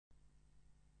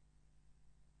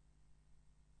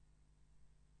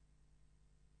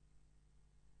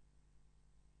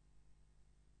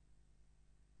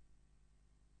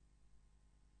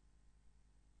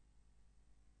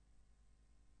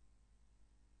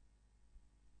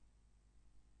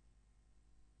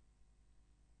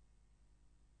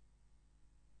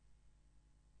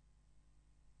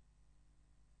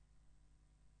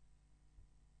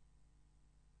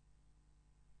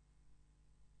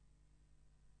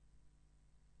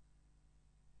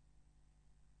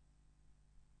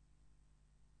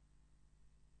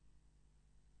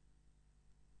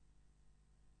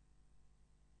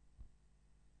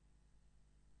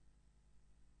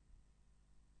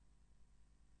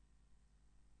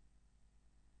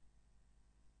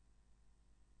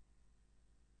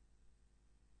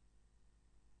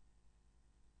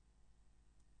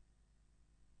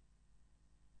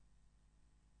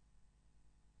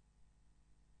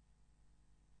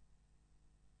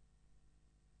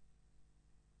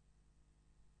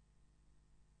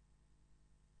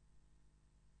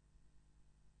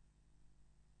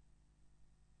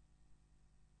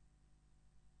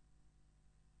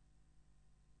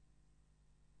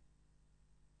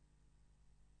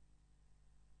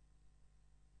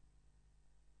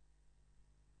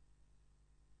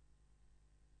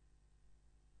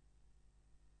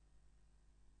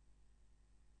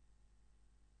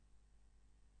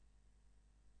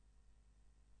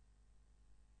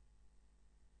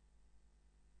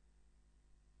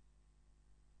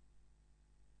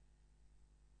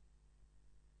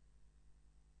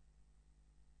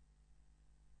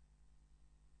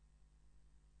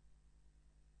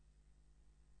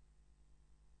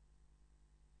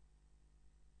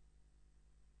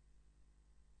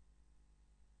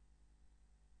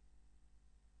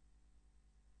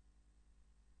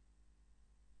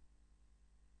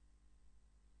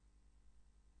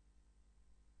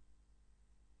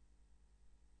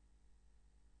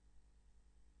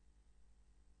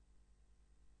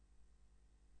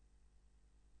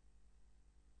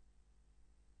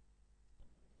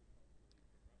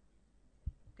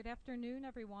Afternoon,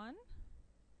 everyone.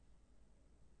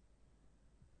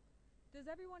 Does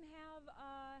everyone have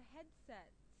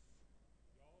headsets?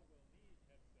 Y'all will need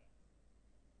headsets.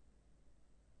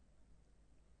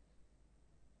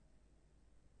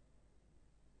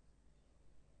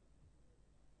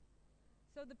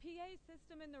 So the PA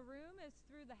system in the room is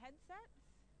through the headsets?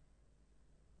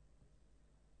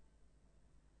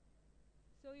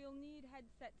 So you'll need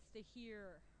headsets to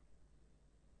hear.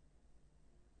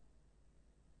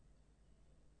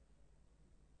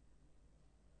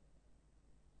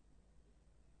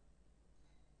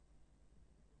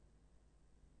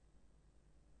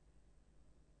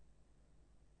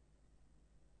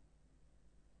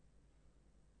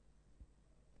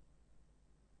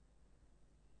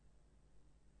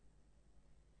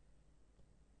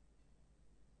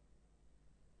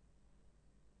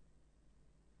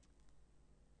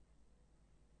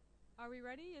 Are we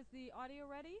ready? Is the audio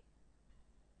ready?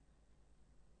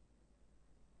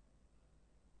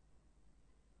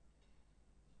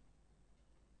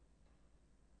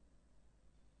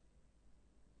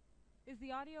 Is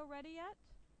the audio ready yet?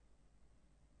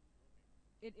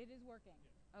 It is working.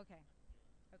 Yes. Okay.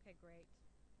 Okay, great.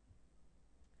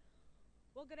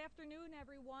 Well, good afternoon,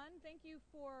 everyone. Thank you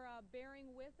for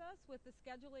bearing with us with the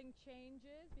scheduling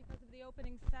changes because of the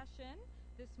opening session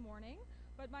this morning.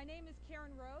 But my name is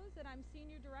Karen Rose, and I'm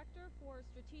Senior Director for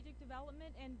Strategic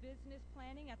Development and Business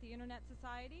Planning at the Internet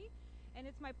Society. And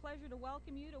it's my pleasure to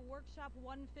welcome you to Workshop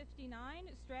 159,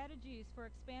 Strategies for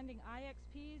Expanding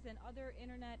IXPs and Other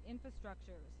Internet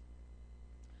Infrastructures.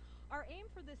 Our aim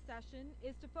for this session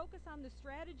is to focus on the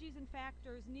strategies and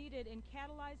factors needed in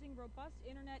catalyzing robust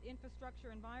internet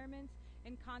infrastructure environments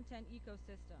and content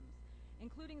ecosystems,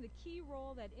 including the key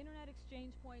role that internet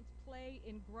exchange points play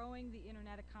in growing the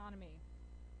internet economy.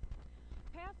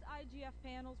 Past IGF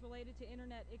panels related to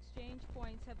internet exchange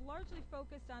points have largely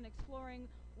focused on exploring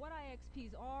what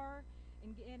IXPs are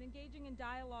and engaging in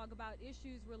dialogue about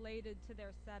issues related to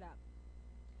their setup.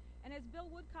 And as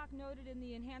Bill Woodcock noted in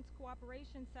the Enhanced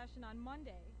Cooperation session on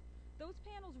Monday, those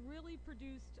panels really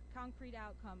produced concrete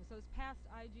outcomes, those past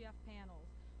IGF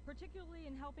panels, particularly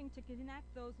in helping to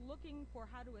connect those looking for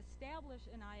how to establish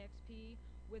an IXP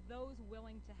with those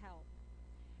willing to help.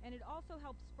 And it also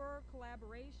helped spur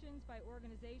collaborations by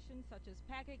organizations such as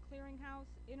Packet Clearinghouse,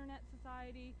 Internet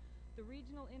Society, the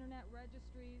regional internet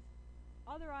registries,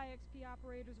 other IXP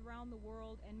operators around the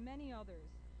world, and many others,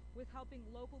 with helping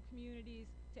local communities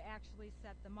to actually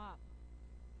set them up.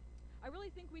 I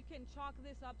really think we can chalk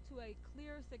this up to a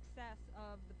clear success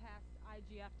of the past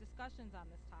IGF discussions on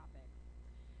this topic.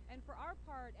 And for our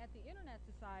part at the Internet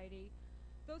Society,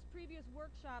 those previous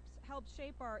workshops helped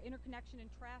shape our interconnection and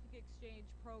traffic exchange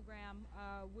program,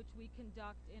 which we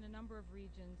conduct in a number of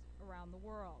regions around the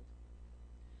world.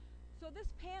 So this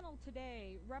panel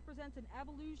today represents an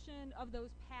evolution of those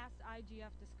past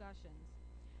IGF discussions.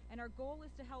 And our goal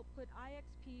is to help put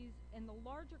IXPs in the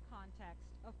larger context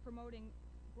of promoting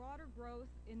broader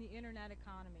growth in the internet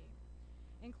economy,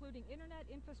 including internet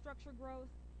infrastructure growth,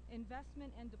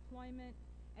 investment and deployment,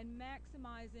 and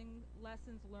maximizing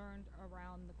lessons learned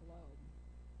around the globe.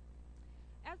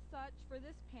 As such, for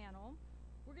this panel,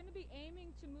 we're going to be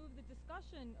aiming to move the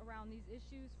discussion around these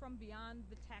issues from beyond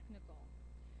the technical.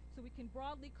 So we can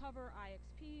broadly cover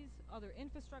IXPs, other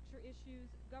infrastructure issues,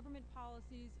 government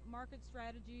policies, market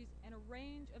strategies, and a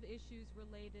range of issues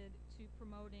related to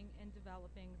promoting and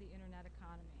developing the internet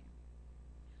economy.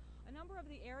 A number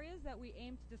of the areas that we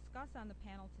aim to discuss on the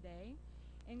panel today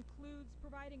includes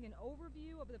providing an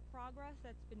overview of the progress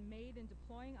that's been made in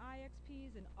deploying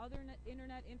IXPs and other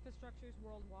internet infrastructures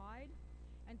worldwide,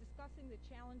 and discussing the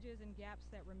challenges and gaps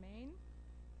that remain.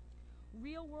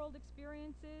 Real-world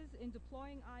experiences in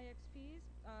deploying IXPs,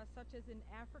 such as in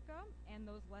Africa and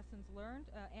those lessons learned,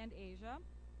 and Asia.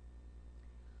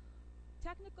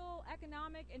 Technical,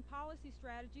 economic, and policy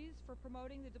strategies for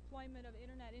promoting the deployment of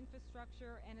internet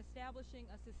infrastructure and establishing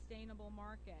a sustainable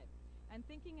market, and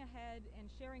thinking ahead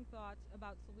and sharing thoughts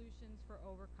about solutions for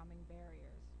overcoming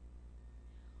barriers.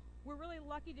 We're really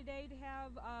lucky today to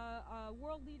have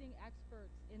world-leading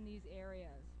experts in these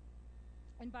areas.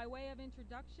 And by way of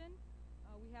introduction,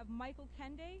 we have Michael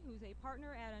Kende, who's a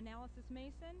partner at Analysis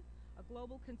Mason, a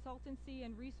global consultancy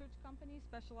and research company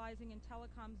specializing in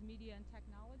telecoms, media, and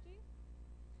technology.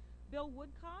 Bill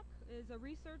Woodcock is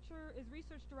research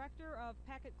director of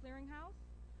Packet Clearinghouse,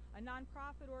 a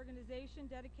nonprofit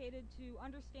organization dedicated to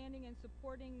understanding and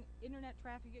supporting internet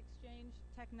traffic exchange,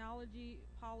 technology,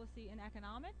 policy, and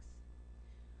economics.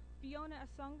 Fiona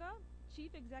Asunga,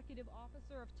 Chief Executive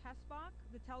Officer of TESBOC,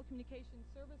 the Telecommunications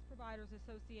Service Providers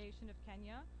Association of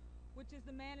Kenya, which is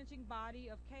the managing body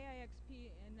of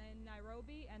KIXP in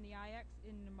Nairobi and the IX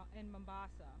in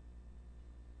Mombasa.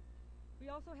 We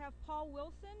also have Paul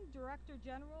Wilson, Director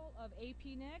General of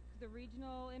APNIC, the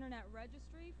Regional Internet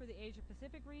Registry for the Asia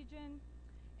Pacific region,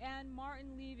 and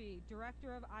Martin Levy,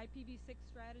 Director of IPv6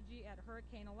 Strategy at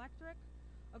Hurricane Electric,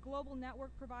 a global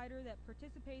network provider that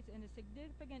participates in a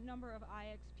significant number of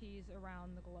IXPs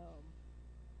around the globe.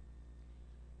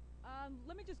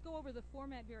 Let me just go over the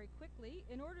format very quickly.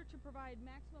 In order to provide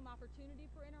maximum opportunity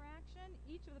for interaction,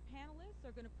 each of the panelists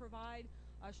are going to provide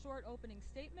a short opening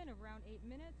statement of around 8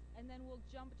 minutes, and then we'll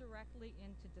jump directly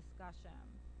into discussion.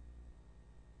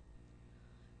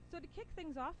 So to kick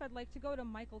things off, I'd like to go to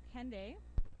Michael Kende.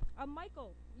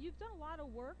 Michael, you've done a lot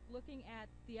of work looking at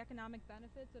the economic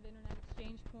benefits of internet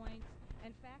exchange points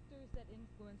and factors that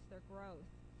influence their growth.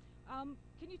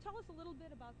 Can you tell us a little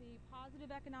bit about the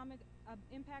positive economic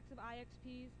impacts of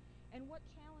IXPs and what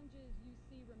challenges you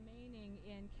see remaining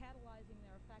in catalyzing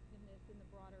their effectiveness in the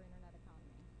broader internet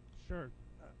economy? Sure.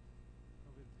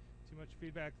 Too much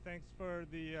feedback. Thanks for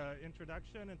the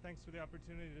introduction, and thanks for the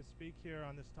opportunity to speak here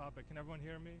on this topic. Can everyone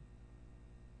hear me?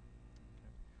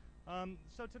 Okay.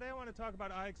 So today I want to talk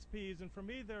about IXPs, and for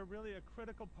me they're really a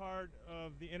critical part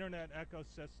of the internet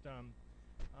ecosystem.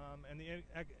 And the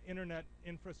internet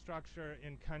infrastructure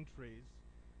in countries.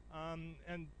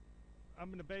 And I'm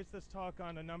going to base this talk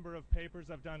on a number of papers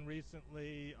I've done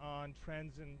recently on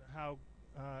trends in how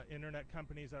internet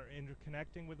companies are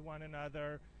interconnecting with one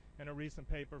another, and a recent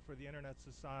paper for the Internet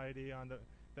Society on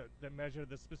that measure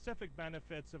the specific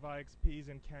benefits of IXPs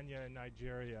in Kenya and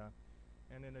Nigeria.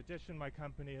 And in addition, my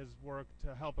company has worked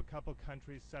to help a couple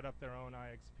countries set up their own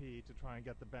IXP to try and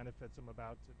get the benefits I'm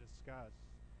about to discuss.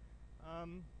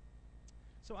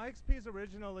 So IXPs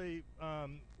originally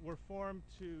were formed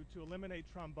to eliminate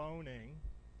tromboning.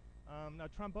 Now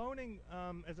tromboning,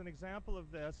 as an example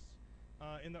of this,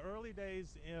 in the early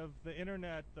days of the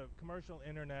internet, the commercial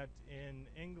internet in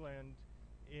England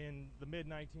in the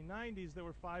mid-1990s, there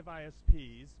were 5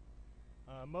 ISPs.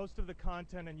 Most of the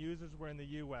content and users were in the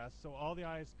US, so all the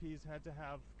ISPs had to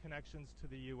have connections to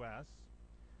the US.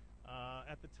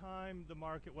 At the time, the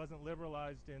market wasn't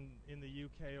liberalized in the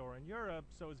UK or in Europe,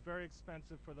 so it was very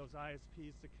expensive for those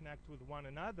ISPs to connect with one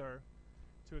another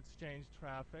to exchange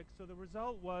traffic. So the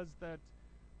result was that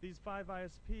these 5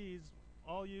 ISPs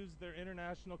all used their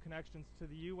international connections to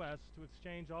the US to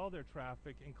exchange all their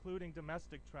traffic, including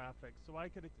domestic traffic. So I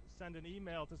could send an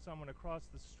email to someone across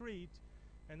the street,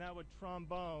 and that would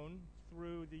trombone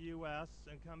through the US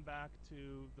and come back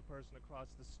to the person across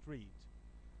the street.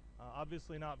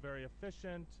 Obviously not very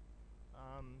efficient,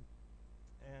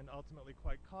 and ultimately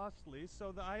quite costly.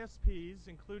 So the ISPs,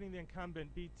 including the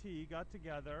incumbent BT, got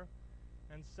together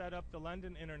and set up the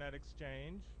London Internet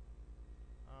Exchange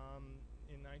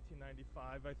in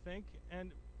 1995, I think.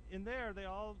 And in there, they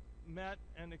all met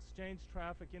and exchanged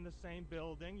traffic in the same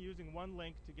building, using one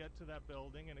link to get to that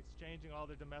building and exchanging all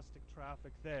their domestic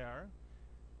traffic there.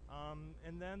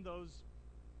 And then those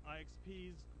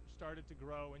IXPs started to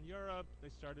grow in Europe. They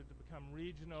started to become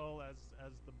regional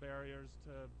as the barriers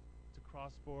to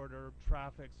cross-border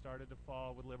traffic started to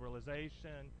fall with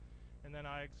liberalization. And then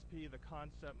IXP, the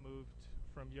concept, moved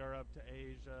from Europe to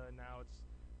Asia, and now it's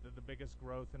the biggest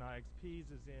growth in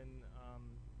IXPs is in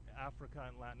Africa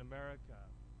and Latin America.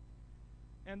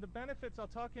 And the benefits, I'll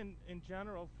talk in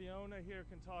general. Fiona here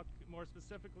can talk more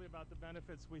specifically about the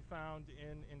benefits we found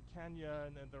in Kenya,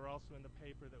 and they're also in the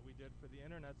paper that we did for the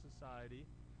Internet Society.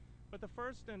 But the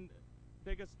first and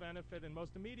biggest benefit and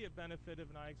most immediate benefit of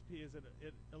an IXP is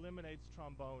it eliminates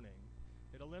tromboning.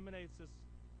 It eliminates this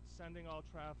sending all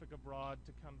traffic abroad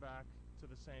to come back to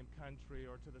the same country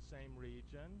or to the same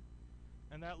region.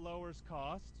 And that lowers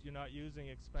costs. You're not using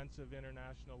expensive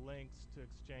international links to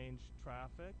exchange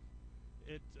traffic.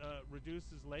 It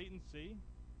reduces latency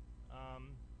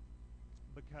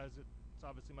because it's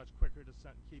obviously much quicker to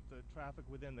keep the traffic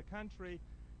within the country.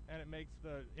 And it makes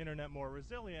the internet more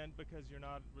resilient because you're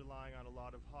not relying on a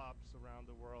lot of hops around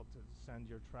the world to send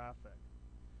your traffic.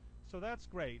 So that's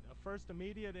great. A first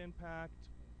immediate impact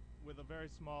with a very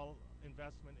small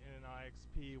investment in an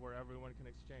IXP where everyone can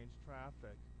exchange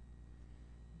traffic.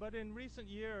 But in recent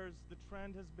years, the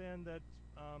trend has been that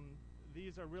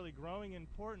these are really growing in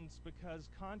importance because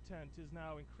content is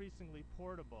now increasingly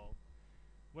portable.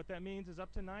 What that means is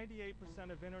up to 98%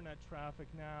 of internet traffic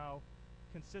now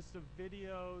consists of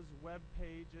videos, web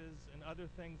pages, and other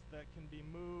things that can be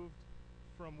moved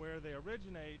from where they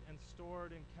originate and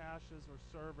stored in caches or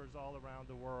servers all around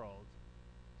the world.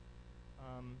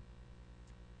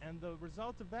 And the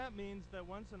result of that means that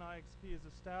once an IXP is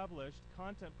established,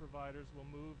 content providers will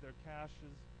move their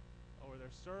caches or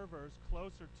their servers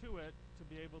closer to it to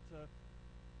be able to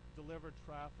deliver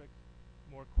traffic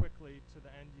more quickly to the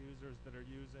end users that are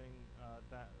using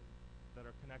that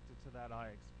are connected to that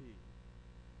IXP.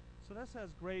 So this has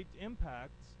great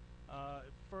impacts.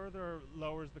 It further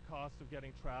lowers the cost of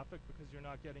getting traffic because you're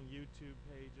not getting YouTube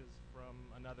pages from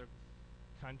another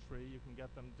country. You can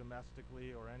get them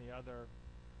domestically or any other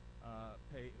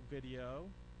video.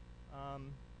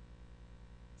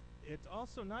 It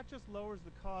also not just lowers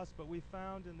the cost, but we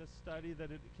found in this study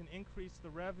that it can increase the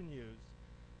revenues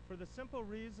for the simple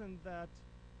reason that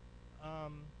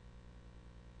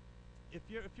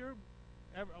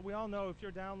we all know if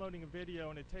you're downloading a video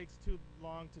and it takes too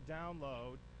long to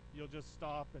download, you'll just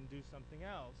stop and do something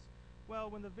else. Well,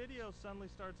 when the video suddenly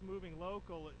starts moving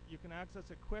local, you can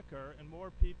access it quicker and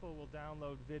more people will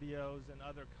download videos and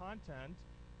other content.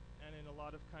 And in a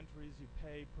lot of countries you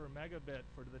pay per megabit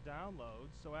for the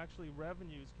download, so actually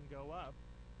revenues can go up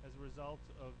as a result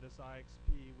of this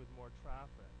IXP with more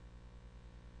traffic.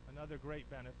 Another great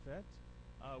benefit,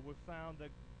 we've found that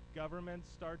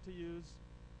governments start to use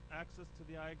access to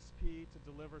the IXP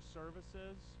to deliver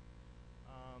services,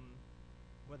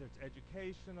 whether it's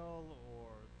educational or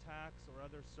tax or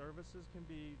other services can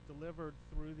be delivered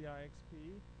through the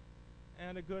IXP.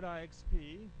 And a good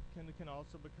IXP can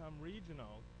also become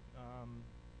regional.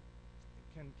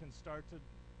 Can start to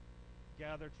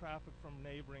gather traffic from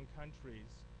neighboring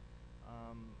countries,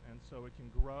 and so it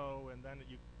can grow, and then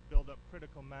you build up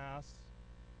critical mass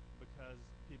because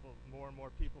more and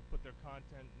more people put their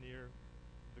content near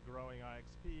the growing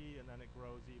IXP, and then it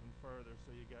grows even further,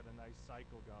 so you get a nice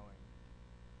cycle going.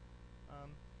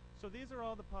 So these are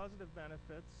all the positive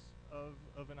benefits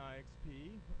of an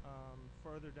IXP.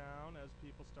 Further down, as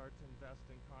people start to invest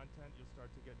in content, you'll start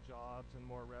to get jobs and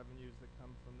more revenues that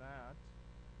come from that.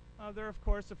 There are, of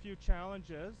course, a few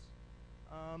challenges.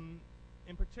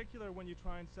 In particular, when you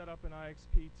try and set up an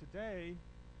IXP today,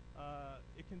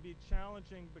 it can be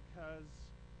challenging because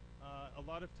a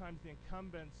lot of times the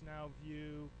incumbents now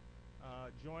view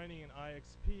joining an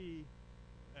IXP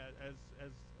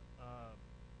as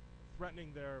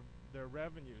threatening their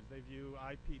revenues. They view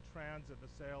IP transit,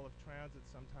 the sale of transit,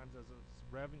 sometimes as a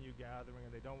revenue gathering,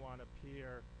 and they don't want to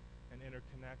peer and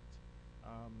interconnect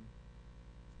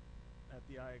at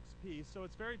the IXP. So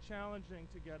it's very challenging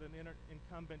to get an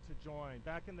incumbent to join.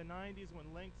 Back in the 90s when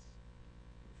Links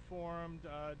formed,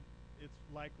 it's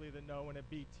likely that no one at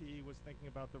BT was thinking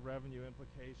about the revenue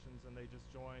implications, and they just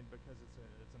joined because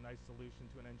it's a nice solution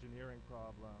to an engineering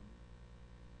problem.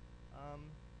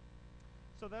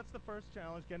 So that's the first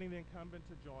challenge, getting the incumbent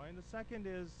to join. The second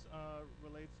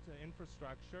relates to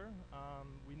infrastructure.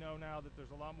 We know now that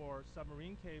there's a lot more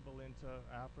submarine cable into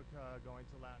Africa, going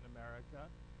to Latin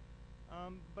America.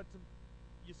 But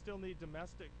you still need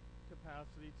domestic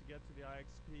capacity to get to the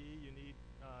IXP. You need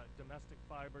domestic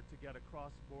fiber to get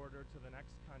across border to the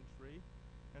next country.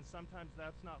 And sometimes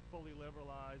that's not fully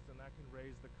liberalized, and that can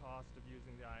raise the cost of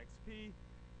using the IXP.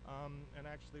 And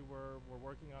actually we're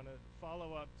working on a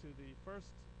follow-up to the first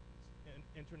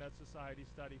Internet Society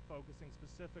study focusing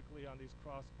specifically on these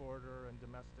cross-border and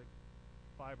domestic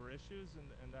fiber issues,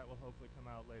 and that will hopefully come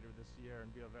out later this year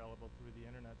and be available through the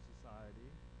Internet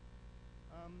Society.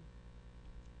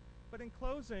 But in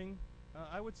closing,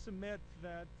 I would submit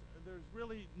that there's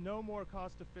really no more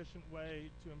cost-efficient way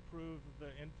to improve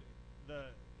the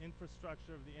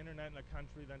infrastructure of the Internet in a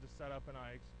country than to set up an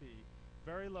IXP.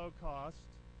 Very low cost,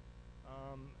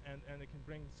 and it can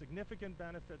bring significant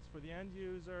benefits for the end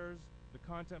users, the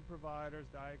content providers,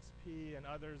 the IXP, and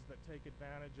others that take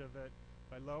advantage of it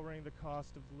by lowering the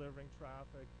cost of delivering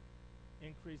traffic,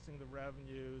 increasing the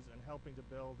revenues, and helping to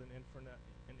build an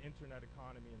internet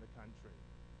economy in the country.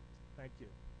 Thank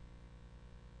you.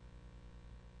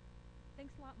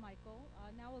 Thanks a lot, Michael.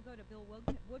 Now we'll go to Bill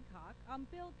Woodcock.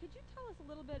 Bill, could you tell us a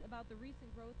little bit about the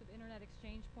recent growth of internet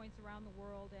exchange points around the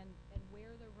world and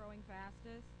where they're growing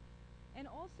fastest? And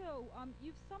also,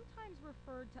 you've sometimes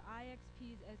referred to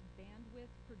IXPs as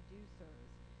bandwidth producers.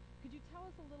 Could you tell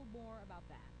us a little more about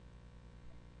that?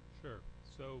 Sure.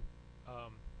 So,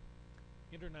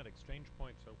 internet exchange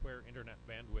points are where internet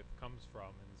bandwidth comes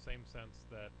from, in the same sense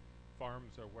that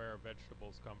farms are where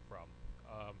vegetables come from.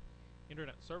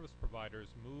 Internet service providers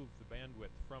move the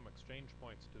bandwidth from exchange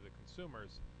points to the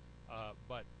consumers,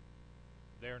 but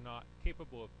they're not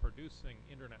capable of producing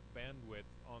internet bandwidth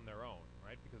on their own,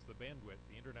 right? Because the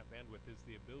internet bandwidth is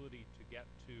the ability to get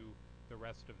to the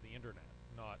rest of the internet,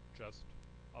 not just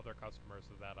other customers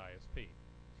of that ISP.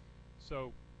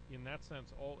 So in that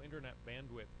sense, all internet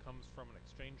bandwidth comes from an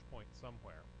exchange point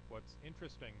somewhere. What's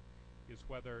interesting is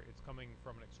whether it's coming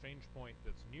from an exchange point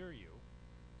that's near you,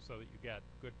 so that you get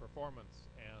good performance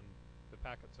and the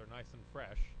packets are nice and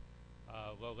fresh,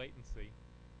 low latency,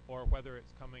 or whether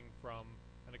it's coming from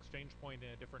an exchange point in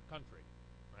a different country,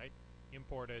 right?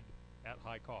 Imported at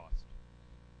high cost.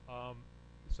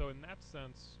 So in that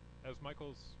sense, as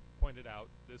Michael's pointed out,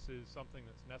 this is something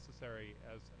that's necessary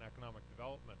as an economic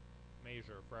development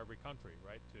measure for every country,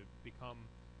 right? To become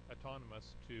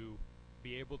autonomous, to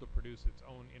be able to produce its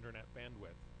own internet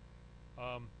bandwidth.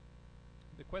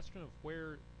 The question of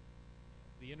where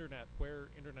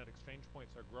internet exchange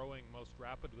points are growing most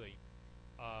rapidly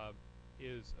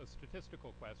is a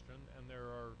statistical question, and there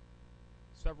are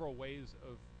several ways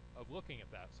of looking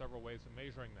at that, several ways of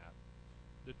measuring that.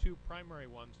 The two primary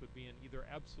ones would be in either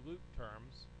absolute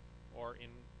terms or in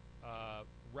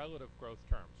relative growth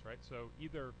terms, right? So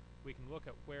either we can look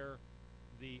at where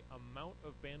the amount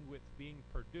of bandwidth being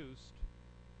produced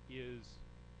is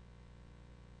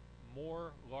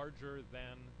more larger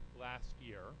than last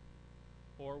year,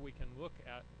 or we can look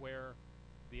at where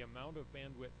the amount of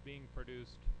bandwidth being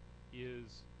produced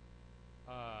is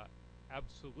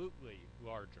absolutely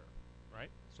larger, right?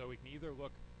 So we can either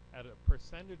look at a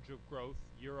percentage of growth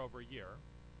year over year,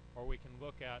 or we can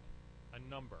look at a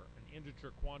number, an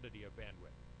integer quantity of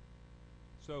bandwidth.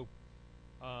 So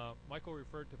Michael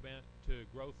referred to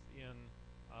growth in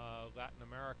Latin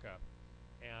America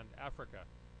and Africa.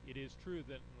 It is true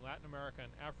that in Latin America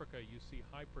and Africa you see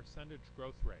high percentage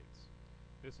growth rates.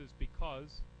 This is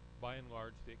because, by and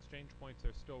large, the exchange points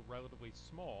are still relatively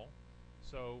small,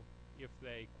 so if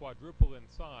they quadruple in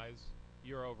size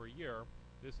year over year,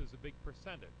 this is a big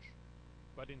percentage.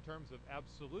 But in terms of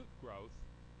absolute growth,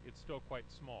 it's still quite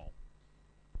small.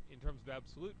 In terms of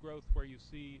absolute growth, where you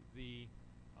see the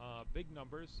big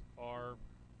numbers are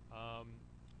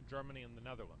Germany and the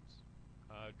Netherlands.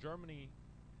 Germany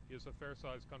is a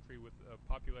fair-sized country with a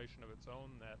population of its own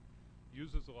that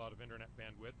uses a lot of internet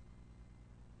bandwidth.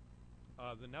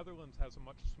 The Netherlands has a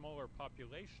much smaller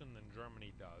population than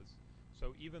Germany does,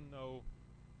 so even though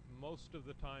most of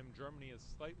the time Germany is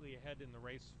slightly ahead in the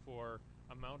race for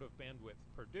amount of bandwidth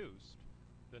produced,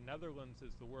 the Netherlands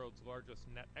is the world's largest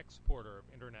net exporter of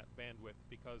internet bandwidth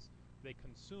because they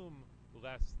consume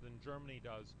less than Germany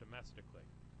does domestically.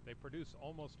 They produce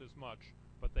almost as much,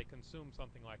 but they consume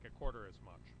something like a quarter as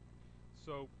much.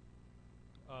 So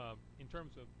in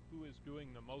terms of who is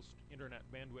doing the most internet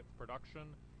bandwidth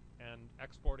production and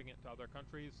exporting it to other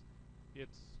countries,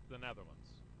 it's the Netherlands.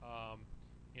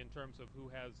 In terms of who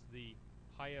has the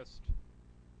highest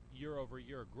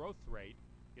year-over-year growth rate,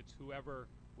 it's whoever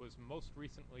was most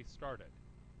recently started.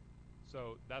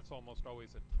 So that's almost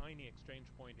always a tiny exchange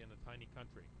point in a tiny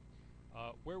country.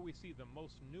 Where we see the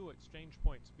most new exchange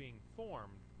points being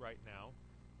formed right now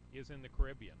is in the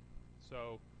Caribbean.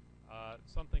 So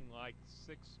something like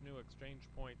 6 new exchange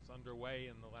points underway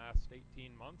in the last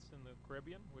 18 months in the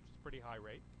Caribbean, which is a pretty high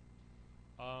rate.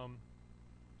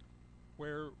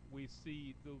 Where we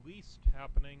see the least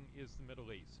happening is the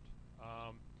Middle East.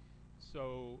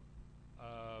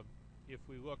 If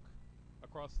we look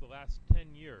across the last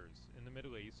 10 years in the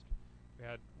Middle East, we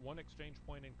had one exchange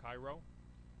point in Cairo.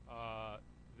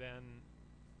 Then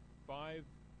 5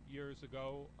 years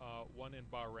ago, one in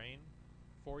Bahrain.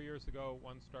 4 years ago,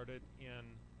 one started in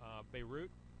Beirut.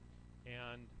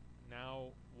 And now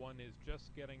one is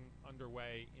just getting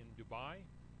underway in Dubai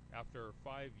after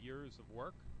 5 years of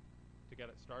work to get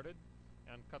it started.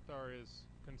 And Qatar is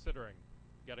considering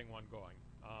getting one going.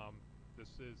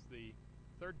 This is the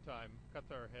third time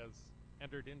Qatar has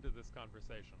entered into this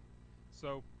conversation.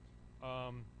 So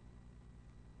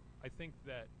I think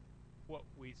that what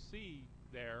we see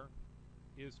there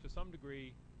is, to some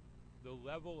degree, the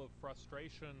level of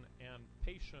frustration and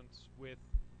patience with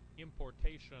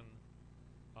importation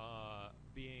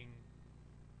being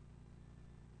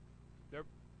there.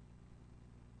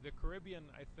 The Caribbean,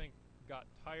 I think, got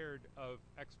tired of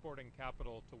exporting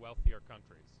capital to wealthier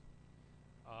countries.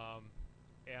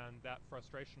 And that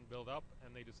frustration built up,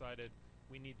 and they decided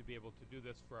we need to be able to do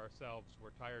this for ourselves.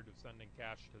 We're tired of sending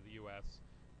cash to the US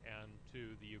and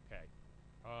to the UK.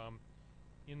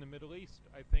 In the Middle East,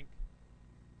 I think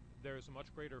there's a much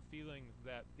greater feeling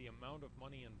that the amount of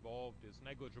money involved is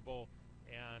negligible,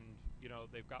 and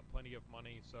they've got plenty of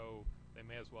money, so they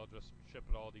may as well just ship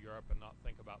it all to Europe and not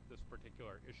think about this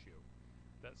particular issue.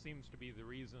 That seems to be the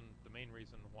main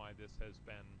reason why this has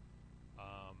been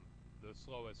the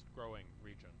slowest growing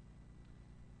region.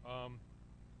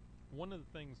 One of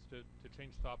the things, to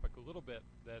change the topic a little bit,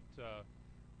 that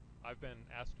I've been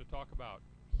asked to talk about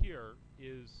here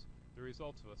is the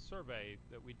results of a survey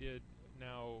that we did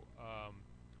now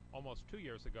almost 2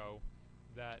 years ago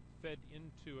that fed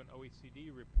into an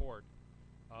OECD report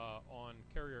on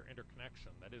carrier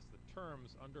interconnection. That is, the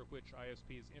terms under which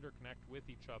ISPs interconnect with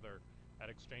each other at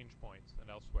exchange points and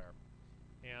elsewhere.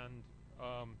 And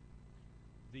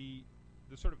the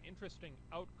sort of interesting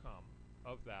outcome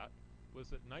of that was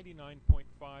that 99.5%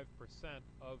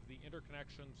 of the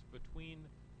interconnections between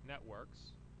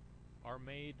networks are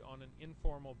made on an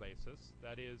informal basis,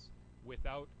 that is,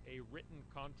 without a written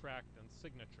contract and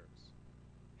signatures.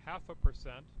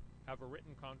 0.5% have a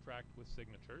written contract with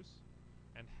signatures,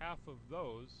 and half of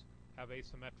those have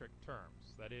asymmetric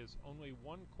terms. That is, only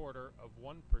 0.25%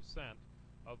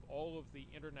 of all of the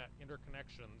internet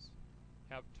interconnections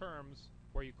have terms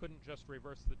where you couldn't just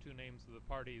reverse the two names of the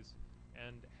parties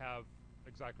and have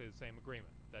exactly the same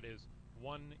agreement. That is,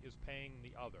 one is paying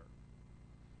the other.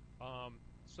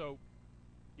 So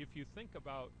if you think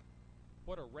about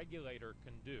what a regulator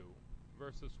can do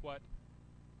versus what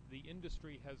the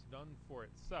industry has done for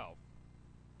itself,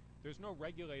 there's no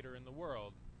regulator in the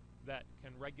world that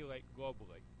can regulate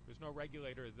globally. There's no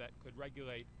regulator that could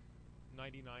regulate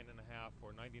 99.5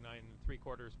 or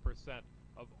 99.75%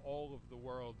 of all of the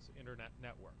world's internet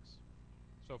networks.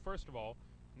 So first of all,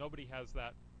 nobody has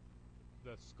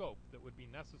the scope that would be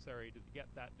necessary to get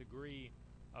that degree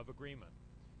of agreement.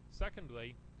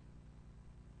 Secondly,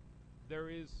 there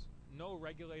is no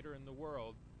regulator in the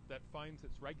world that finds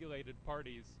its regulated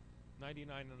parties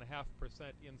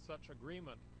 99.5% in such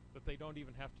agreement that they don't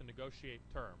even have to negotiate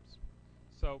terms.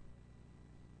 So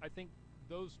I think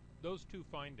those two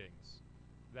findings,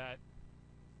 that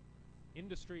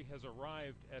industry has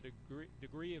arrived at a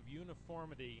degree of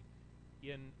uniformity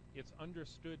in its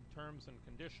understood terms and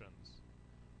conditions,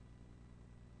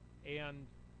 and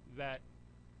that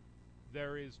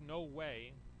there is no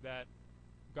way that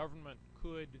government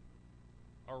could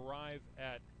arrive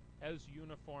at as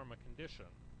uniform a condition,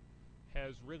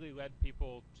 has really led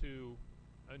people to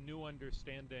a new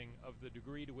understanding of the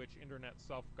degree to which internet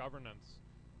self-governance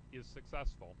is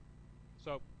successful.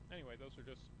 So anyway, those are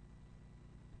just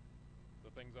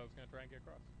the things I was going to try and get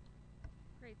across.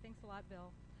 Great, thanks a lot,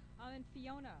 Bill. And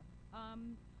Fiona,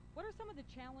 what are some of the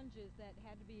challenges that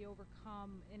had to be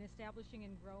overcome in establishing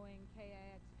and growing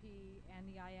KIXP and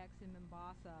the IX in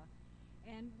Mombasa?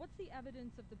 And what's the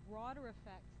evidence of the broader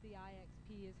effects the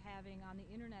IXP is having on the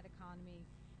internet economy?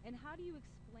 And how do you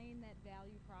explain that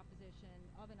value proposition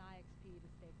of an IXP to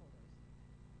stakeholders?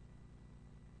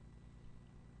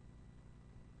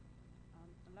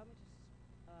 Allow me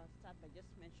to start by just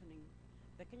mentioning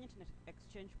the Kenya Internet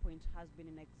Exchange Point has been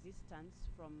in existence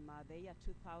from the year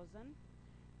 2000,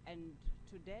 and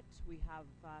to date we have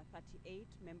 38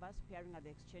 members peering at the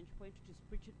exchange point,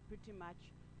 which is pretty much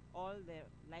all the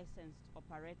licensed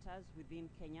operators within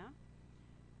Kenya.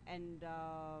 And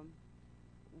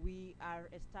we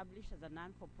are established as a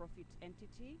non-for-profit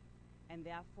entity, and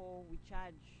therefore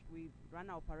we run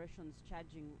our operations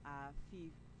charging a fee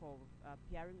for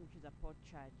peering, which is a port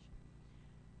charge.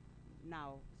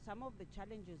 Now, some of the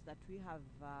challenges that we have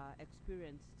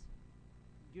experienced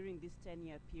during this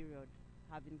 10-year period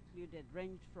have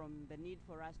ranged from the need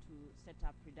for us to set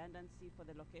up redundancy for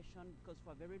the location, because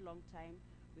for a very long time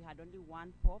we had only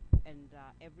one POP, and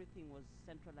everything was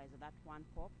centralized at that one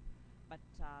POP. But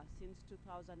since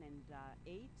 2008,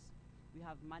 we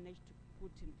have managed to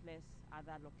put in place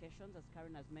other locations. As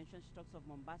Karen has mentioned, she talks of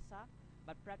Mombasa,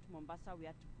 but prior to Mombasa, we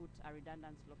had to put a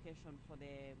redundant location for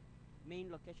the main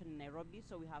location in Nairobi.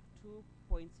 So we have 2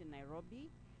 points in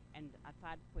Nairobi and a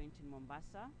third point in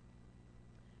Mombasa.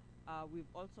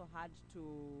 We've also had to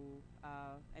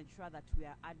ensure that we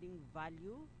are adding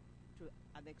value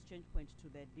at the exchange point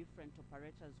to the different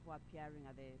operators who are appearing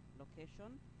at the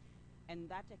location. And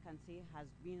that, I can say, has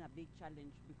been a big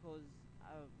challenge, because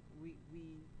we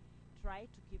try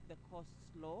to keep the costs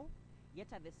low, yet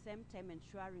at the same time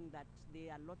ensuring that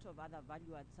there are a lot of other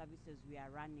value-add services we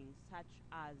are running, such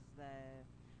as the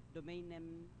domain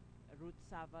name root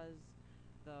servers,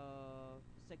 the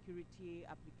security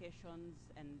applications,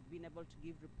 and being able to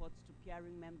give reports to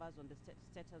peering members on the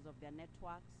status of their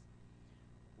networks.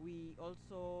 We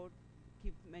also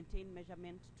maintain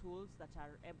measurement tools that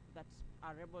are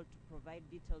able to provide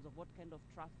details of what kind of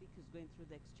traffic is going through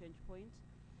the exchange point,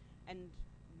 and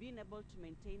being able to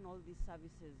maintain all these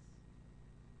services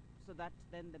so that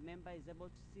then the member is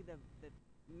able to see the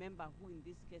member, who in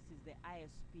this case is the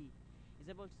ISP, is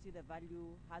able to see the value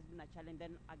has been a challenge.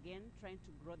 Then again, trying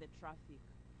to grow the traffic.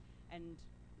 And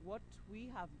what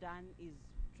we have done is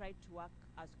try to work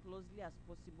as closely as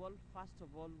possible, first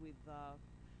of all with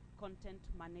content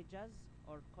managers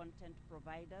or content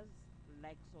providers,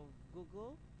 likes of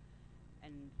Google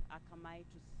and Akamai,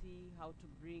 to see how to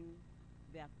bring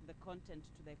the content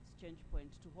to the exchange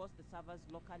point, to host the servers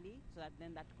locally so that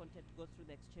then that content goes through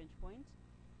the exchange point.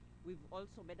 We've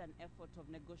also made an effort of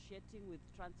negotiating with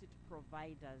transit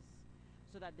providers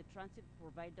so that the transit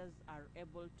providers are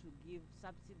able to give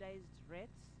subsidized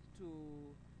rates to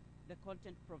the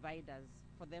content providers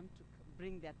for them to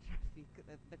bring their traffic,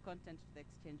 the content to the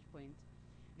exchange point.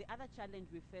 The other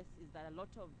challenge we face is that a lot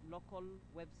of local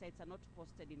websites are not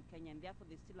hosted in Kenya, and therefore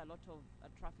there's still a lot of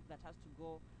traffic that has to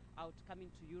go out, coming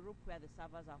to Europe where the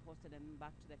servers are hosted and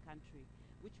back to the country,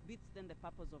 which beats then the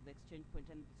purpose of the exchange point.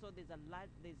 And so there's a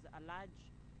large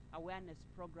awareness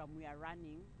program we are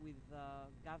running with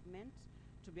government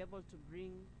to be able to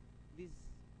bring this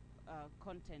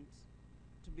content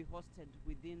to be hosted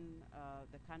within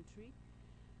the country.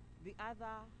 The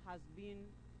other has been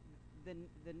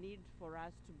the need for us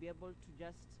to be able to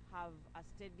just have a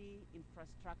steady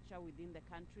infrastructure within the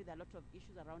country. There are a lot of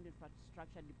issues around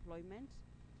infrastructure deployment,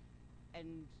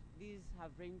 and these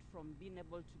have ranged from being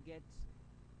able to get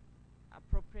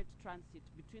appropriate transit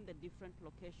between the different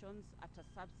locations at a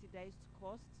subsidized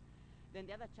cost. Then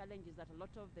the other challenge is that a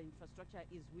lot of the infrastructure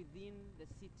is within the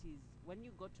cities. When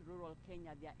you go to rural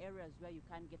Kenya, there are areas where you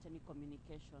can't get any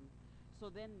communication. So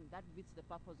then that beats the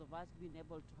purpose of us being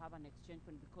able to have an exchange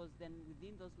point, because then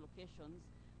within those locations,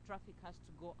 traffic has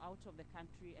to go out of the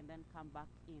country and then come back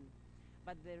in.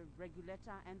 But the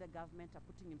regulator and the government are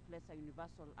putting in place a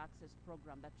universal access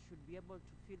program that should be able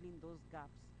to fill in those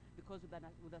gaps, because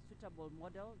with a suitable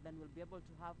model, then we'll be able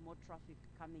to have more traffic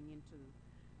coming into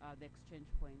the exchange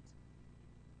point.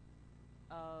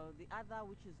 The other,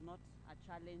 which is not a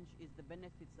challenge, is the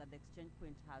benefits that the exchange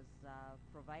point has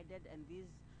provided, and these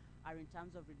are in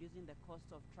terms of reducing the cost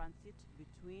of transit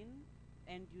between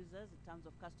end users, in terms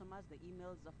of customers. The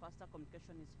emails are faster,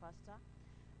 communication is faster.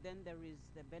 Then there is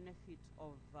the benefit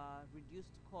of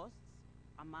reduced costs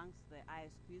amongst the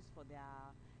ISPs for their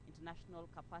international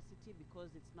capacity,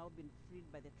 because it's now been freed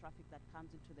by the traffic that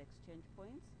comes into the exchange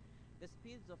points. The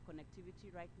speeds of connectivity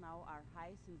right now are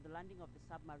high. Since the landing of the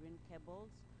submarine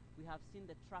cables, we have seen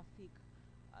the traffic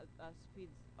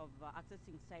speeds of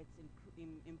accessing sites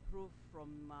improve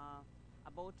from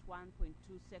about 1.2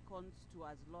 seconds to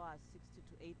as low as 60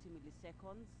 to 80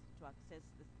 milliseconds to access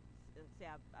the, say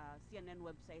a CNN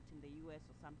website in the US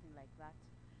or something like that.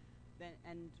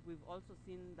 And we've also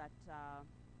seen that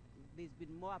there's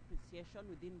been more appreciation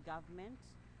within government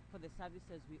for the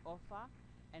services we offer.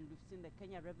 And we've seen the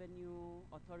Kenya Revenue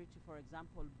Authority, for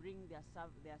example, bring their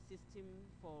system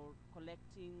for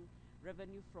collecting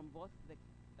revenue from both the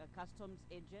customs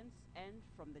agents and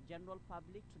from the general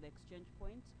public to the exchange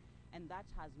point. And that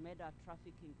has made our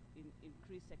traffic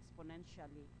increase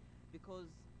exponentially,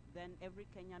 because then every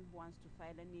Kenyan who wants to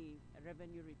file any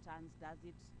revenue returns does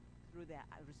it through their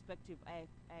respective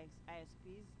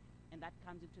ISPs, and that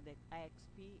comes into the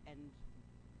IXP and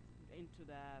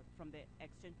from the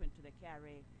exchange point to the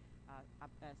KRA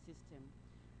system.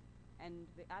 And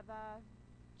the other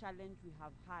challenge we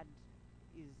have had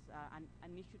is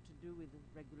an issue to do with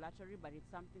regulatory, but it's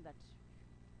something that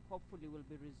hopefully will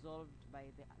be resolved by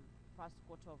the first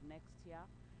quarter of next year,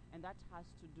 and that has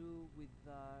to do with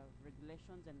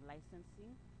regulations and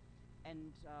licensing.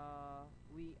 And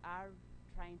we are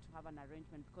trying to have an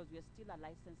arrangement, because we are still a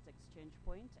licensed exchange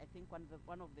point. I think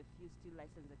one of the few still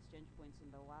licensed exchange points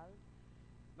in the world.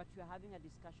 But we are having a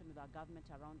discussion with our government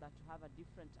around that, to have a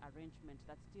different arrangement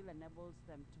that still enables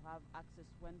them to have access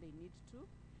when they need to,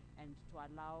 and to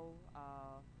allow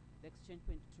the exchange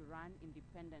point to run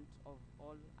independent of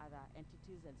all other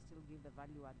entities and still give the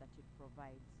value add that it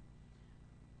provides.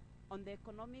 On the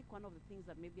economic, one of the things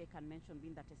that maybe I can mention,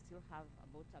 being that I still have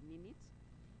about a minute,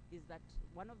 is that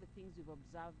one of the things we've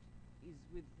observed is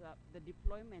with the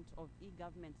deployment of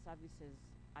e-government services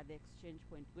at the exchange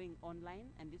point going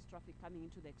online, and this traffic coming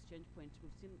into the exchange point,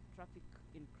 we've seen traffic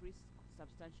increase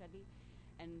substantially.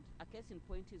 And a case in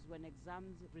point is when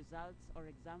exams results or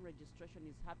exam registration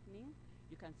is happening,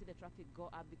 you can see the traffic go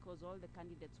up, because all the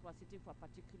candidates who are sitting for a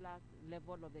particular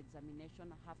level of the examination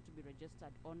have to be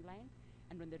registered online.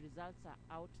 And when the results are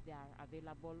out, they are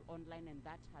available online, and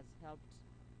that has helped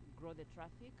grow the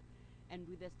traffic. And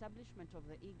with the establishment of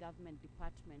the e-government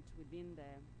department within the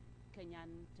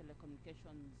Kenyan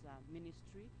Telecommunications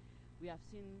Ministry, we have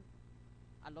seen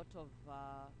a lot of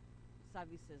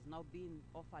services now being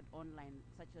offered online,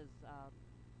 such as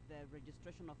the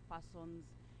registration of persons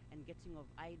and getting of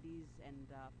IDs and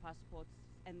passports.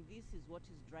 And this is what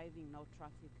is driving now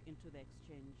traffic into the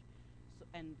exchange. So,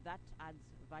 and that adds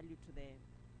value to the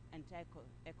entire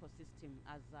ecosystem,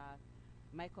 as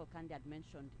Michael Kandi had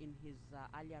mentioned in his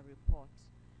earlier report.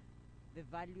 The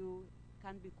value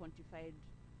can be quantified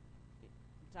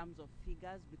in terms of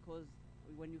figures, because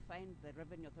when you find the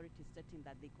revenue authority stating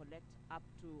that they collect up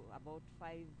to about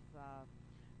 5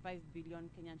 billion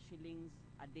Kenyan shillings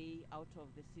a day out of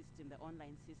the system, the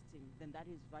online system, then that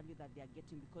is value that they are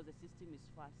getting because the system is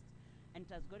fast. And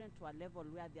it has gotten to a level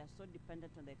where they are so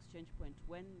dependent on the exchange point.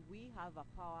 When we have a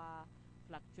power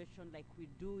fluctuation like we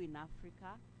do in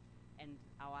Africa and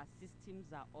our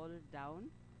systems are all down,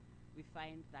 we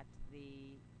find that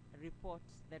the report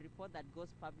that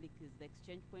goes public is the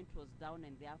exchange point was down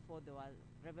and therefore the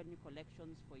revenue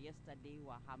collections for yesterday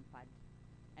were hampered.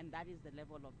 And that is the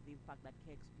level of the impact that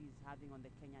KXP is having on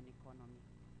the Kenyan economy.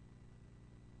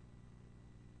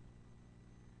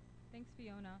 Thanks,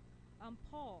 Fiona.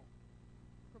 Paul,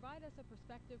 provide us a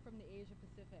perspective from the Asia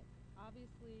Pacific,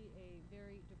 obviously a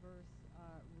very diverse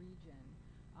region.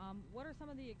 What are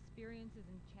some of the experiences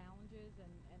and challenges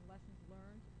and lessons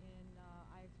learned in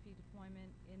IXP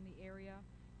deployment in the area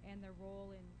and their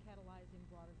role in catalyzing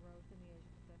broader growth in the Asia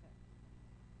Pacific?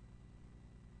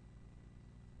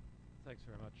 Thanks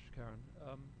very much, Karen.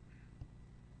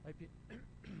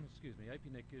 Excuse me,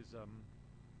 APNIC is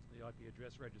the IP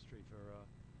address registry for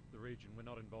the region. We're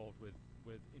not involved with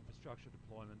infrastructure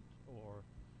deployment or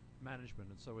management,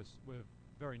 and so we're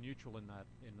very neutral in that,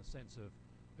 in the sense of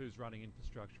who's running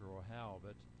infrastructure or how.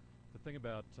 But the thing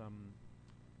about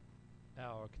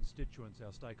our constituents,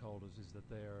 our stakeholders, is that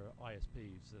they're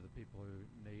ISPs. They're the people who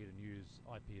need and use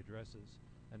IP addresses.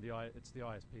 And it's the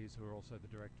ISPs who are also the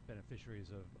direct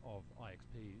beneficiaries of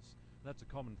IXPs. And that's a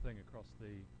common thing across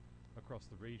the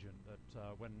region,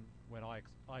 that when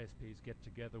ISPs get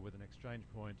together with an exchange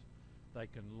point, they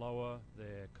can lower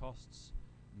their costs,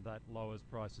 and that lowers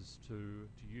prices to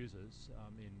users.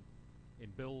 In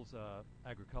Bill's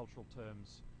agricultural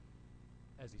terms,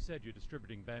 as he said, you're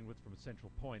distributing bandwidth from a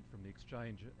central point from the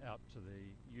exchange out to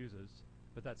the users,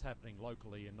 but that's happening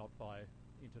locally and not by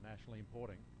internationally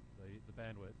importing the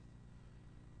bandwidth.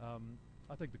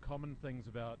 I think the common things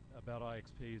about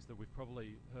IXPs that we've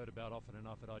probably heard about often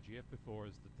enough at IGF before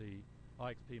is that the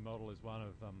IXP model is one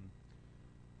of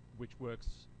which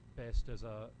works best as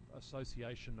a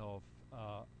association of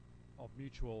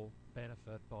mutual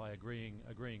benefit by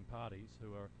agreeing parties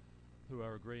who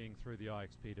are agreeing through the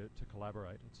IXP to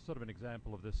collaborate. It's sort of an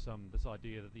example of this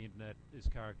idea that the internet is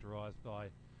characterized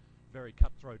by very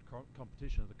cutthroat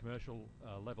competition at the commercial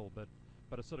level, but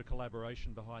a sort of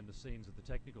collaboration behind the scenes at the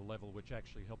technical level, which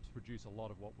actually helps produce a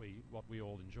lot of what we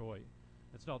all enjoy.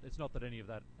 It's not that any of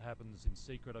that happens in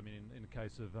secret. I mean, in the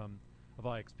case of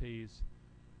IXPs,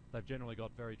 they've generally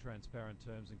got very transparent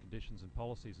terms and conditions and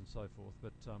policies and so forth.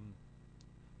 But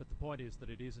the point is that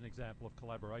it is an example of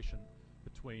collaboration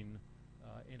between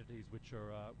entities which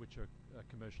are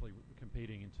commercially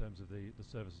competing in terms of the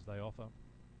services they offer.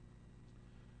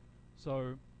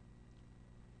 So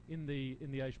in the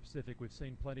Asia Pacific, we've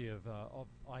seen plenty of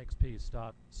IXPs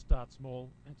start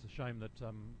small. It's a shame that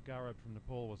Gaurav from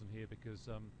Nepal wasn't here, because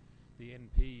the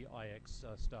NPIX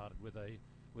started with a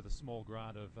small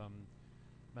grant of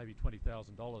maybe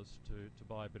 $20,000 to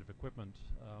buy a bit of equipment.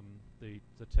 The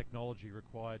technology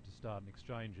required to start an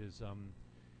exchange is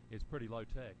pretty low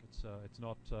tech. It's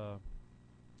not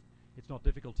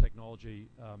difficult technology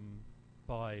in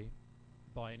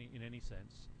any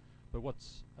sense. But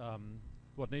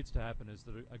what needs to happen is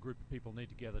that a group of people need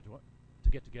to get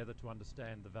together to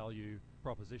understand the value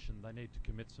proposition. They need to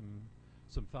commit some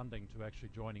funding to actually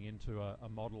joining into a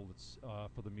model that's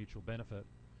for the mutual benefit.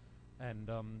 And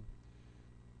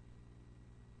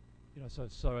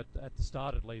so at the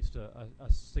start, at least, a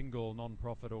single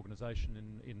non-profit organisation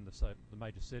in the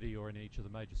major city or in each of the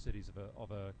major cities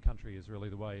of a country is really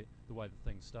the way that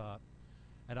things start.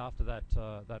 And after that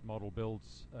model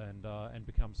builds and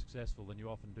becomes successful, then you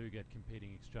often do get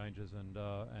competing exchanges and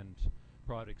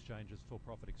private exchanges,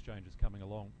 for-profit exchanges coming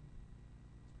along.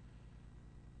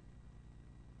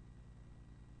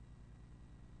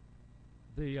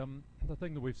 The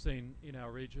thing that we've seen in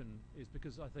our region is,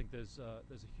 because I think there's a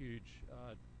huge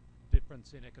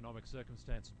difference in economic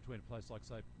circumstances between a place like,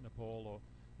 say, Nepal, or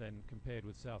then compared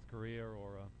with South Korea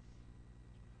or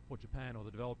Japan or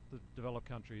the developed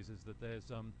countries, is that there's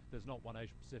not one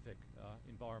Asia Pacific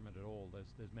environment at all.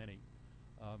 There's many.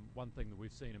 One thing that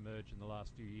we've seen emerge in the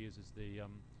last few years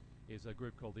is a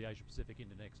group called the Asia Pacific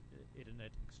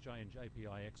Internet Exchange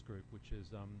 (APIX) group, which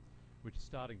is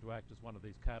starting to act as one of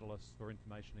these catalysts for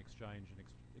information exchange and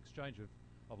exchange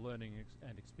of learning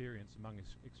and experience among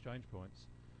exchange points.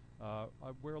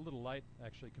 We're a little late,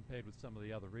 actually, compared with some of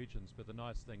the other regions, but the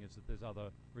nice thing is that there's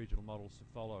other regional models to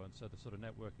follow, and so the sort of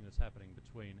networking that's happening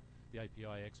between the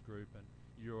APIX group and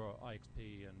Euro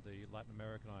IXP and the Latin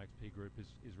American IXP group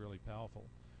is really powerful.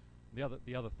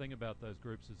 The other thing about those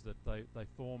groups is that they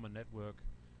form a network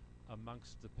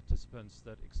amongst the participants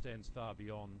that extends far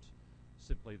beyond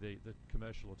simply the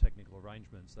commercial or technical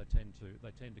arrangements. They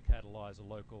tend to catalyse a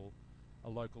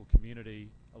local community,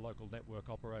 a local network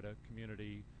operator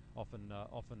community, often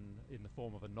in the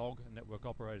form of a NOG, a network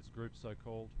operators group,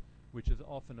 so-called, which is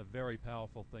often a very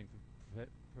powerful thing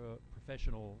for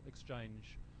professional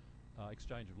exchange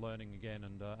of learning again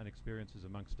and experiences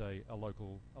amongst a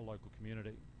local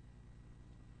community.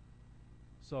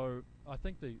 So I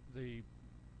think the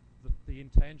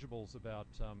intangibles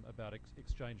about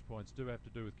exchange points do have to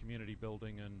do with community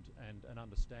building and an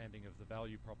understanding of the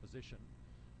value proposition,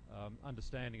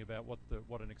 understanding about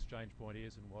what an exchange point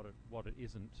is and what it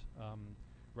isn't,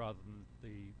 rather than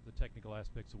the technical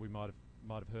aspects that we might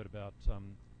have heard about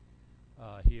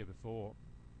here before.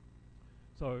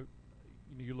 So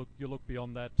you look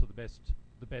beyond that to the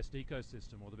best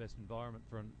ecosystem or the best environment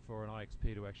for an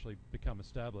IXP to actually become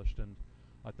established. And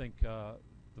I think the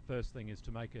first thing is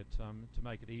to make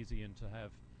it easy and to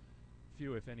have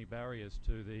few, if any, barriers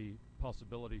to the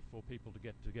possibility for people to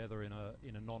get together in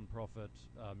a non-profit,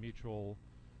 mutual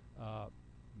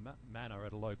manner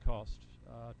at a low cost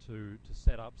to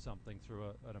set up something through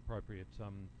an appropriate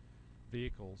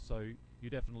vehicle. So you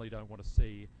definitely don't want to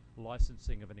see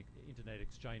licensing of an internet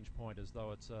exchange point as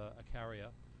though it's a carrier,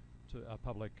 to a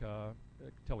public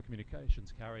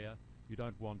telecommunications carrier. You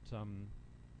don't want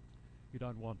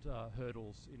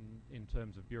hurdles in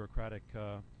terms of bureaucratic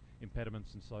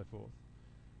impediments and so forth.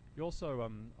 You also,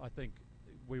 I think,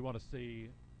 we want to see,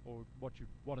 or what you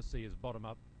want to see, is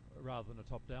bottom-up rather than a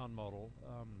top-down model.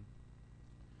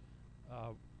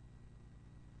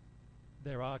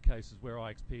 There are cases where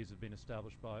IXPs have been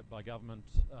established by government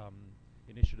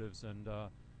initiatives, and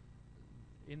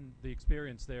in the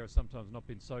experience there has sometimes not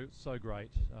been so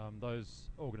great. Those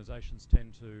organisations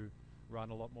tend to run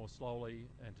a lot more slowly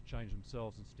and to change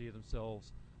themselves and steer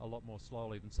themselves a lot more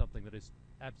slowly than something that is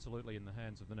absolutely in the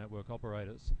hands of the network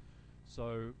operators.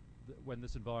 So when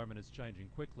this environment is changing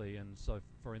quickly, and so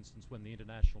for instance when the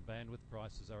international bandwidth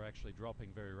prices are actually dropping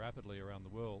very rapidly around the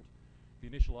world, the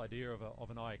initial idea of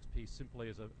an IXP simply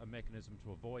as a mechanism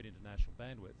to avoid international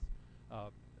bandwidth,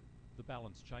 the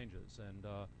balance changes,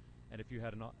 and if you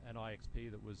had an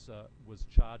IXP that was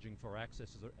charging for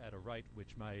access at a rate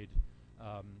which made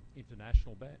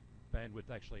international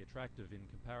bandwidth actually attractive in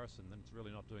comparison, then it's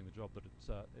really not doing the job that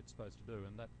it's supposed to do,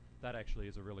 and that actually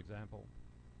is a real example.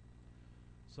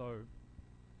 So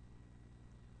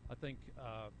I think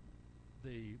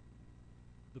the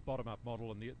bottom-up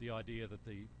model and the idea that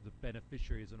the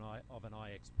beneficiaries of an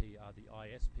IXP are the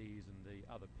ISPs and the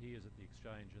other peers at the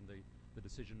exchange, and the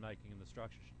decision-making and the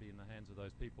structure should be in the hands of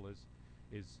those people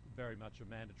is very much a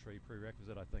mandatory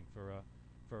prerequisite, I think, for a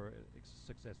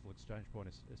successful exchange point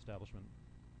establishment.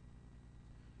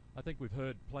 I think we've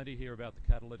heard plenty here about the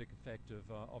catalytic effect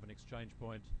of an exchange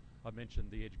point. I mentioned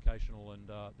the educational and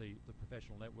the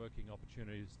professional networking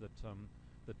opportunities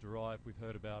that derive. We've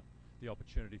heard about the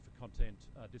opportunity for content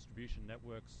distribution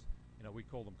networks. You know, we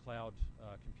call them cloud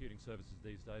computing services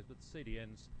these days, but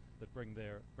CDNs that bring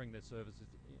their services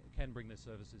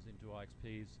into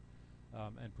IXPs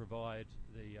and provide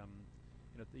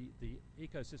the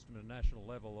ecosystem at a national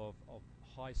level of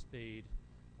high-speed,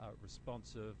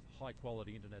 responsive,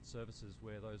 high-quality internet services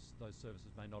where those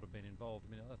services may not have been involved.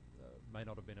 I mean, may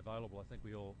not have been available. I think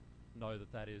we all know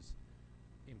that is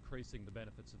increasing the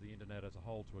benefits of the internet as a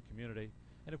whole to a community.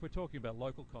 And if we're talking about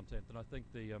local content, then I think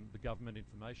the government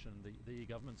information, the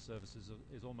e-government services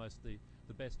is almost the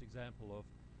best example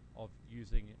of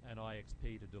using an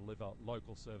IXP to deliver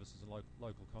local services and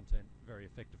local content very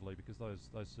effectively, because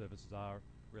those services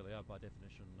really are by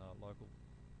definition local.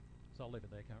 So I'll leave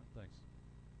it there, Karen. Thanks.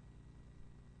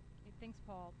 Okay, thanks,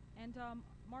 Paul. And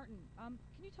Martin, can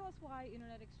you tell us why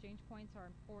internet exchange points are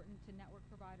important to network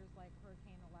providers like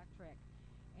Hurricane Electric?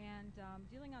 And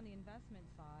dealing on the investment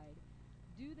side,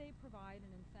 do they provide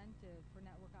an incentive for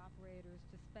network operators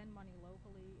to spend money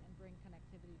locally and bring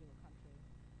connectivity to a country?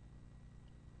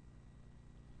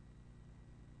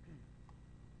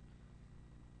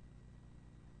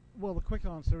 Well, the quick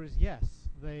answer is yes.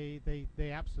 They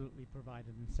absolutely provide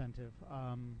an incentive.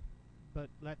 But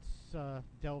let's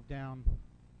delve down,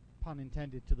 pun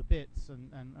intended, to the bits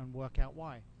and work out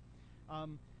why.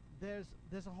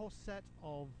 There's a whole set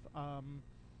of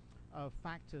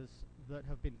factors that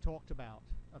have been talked about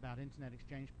internet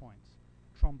exchange points.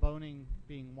 Tromboning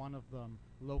being one of them,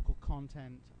 local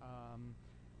content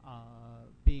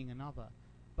being another.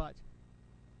 But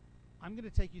I'm going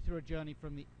to take you through a journey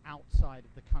from the outside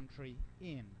of the country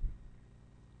in.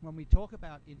 When we talk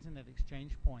about internet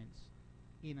exchange points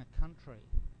in a country,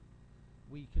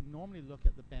 we can normally look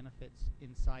at the benefits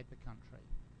inside the country.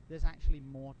 There's actually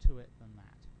more to it than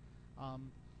that.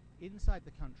 Inside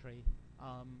the country,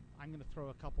 I'm going to throw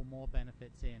a couple more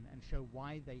benefits in and show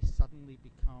why they suddenly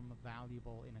become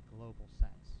valuable in a global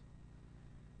sense.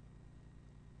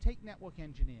 Take network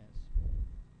engineers.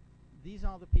 These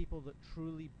are the people that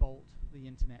truly bolt the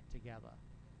internet together.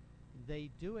 They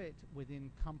do it within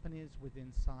companies,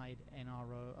 within NRENs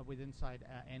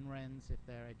if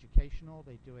they're educational.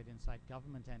 They do it inside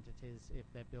government entities if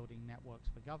they're building networks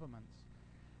for governments.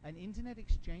 An internet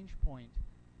exchange point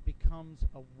becomes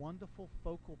a wonderful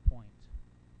focal point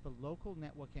for local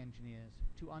network engineers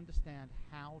to understand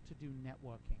how to do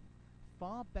networking.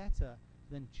 Far better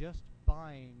than just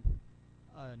buying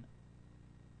a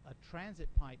transit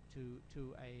pipe to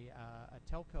a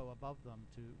telco above them,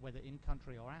 to whether in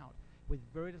country or out, with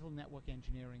very little network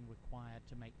engineering required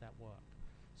to make that work.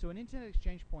 So an internet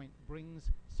exchange point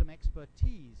brings some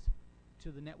expertise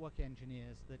to the network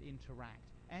engineers that interact,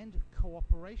 and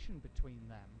cooperation between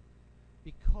them,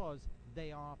 because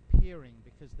they are peering,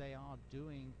 because they are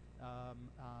doing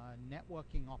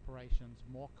networking operations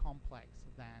more complex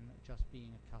than just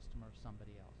being a customer of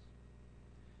somebody else.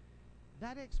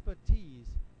 That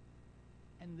expertise,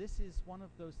 and this is one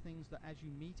of those things that as you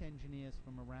meet engineers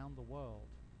from around the world,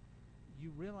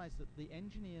 you realize that the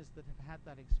engineers that have had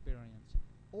that experience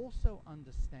also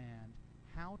understand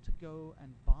how to go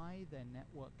and buy their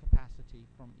network capacity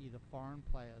from either foreign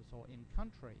players or in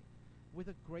country with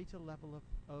a greater level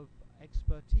of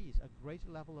expertise, a greater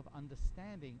level of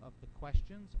understanding of the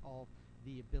questions of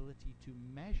the ability to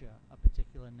measure a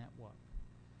particular network.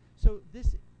 So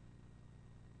this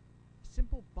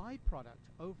simple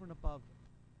byproduct over and above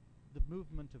the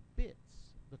movement of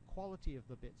bits, the quality of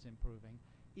the bits improving,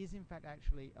 is in fact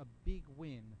actually a big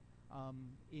win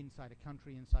inside a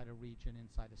country, inside a region,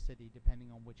 inside a city, depending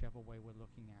on whichever way we're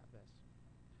looking at this.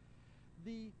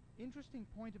 The interesting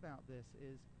point about this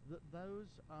is that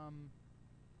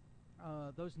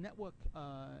those network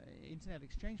internet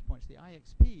exchange points, the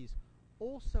IXPs,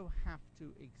 also have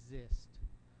to exist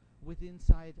with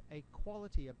inside a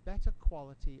quality, a better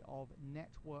quality of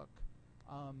network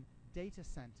data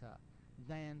center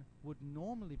than would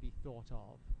normally be thought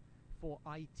of for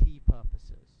IT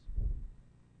purposes.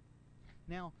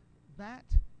 Now, that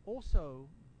also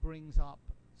brings up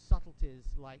subtleties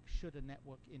like should an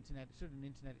internet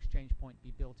exchange point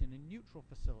be built in a neutral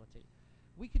facility?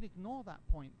 We can ignore that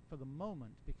point for the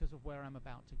moment because of where I'm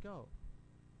about to go.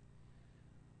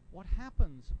 What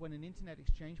happens when an internet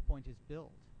exchange point is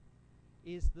built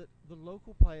is that the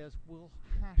local players will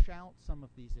hash out some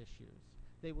of these issues.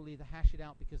 They will either hash it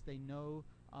out because they know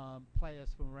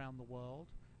players from around the world,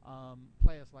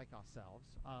 players like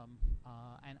ourselves,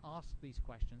 and ask these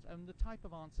questions, and the type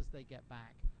of answers they get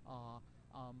back are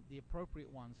the appropriate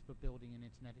ones for building an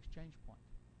internet exchange point.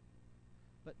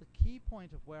 But the key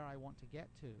point of where I want to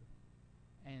get to,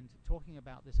 and talking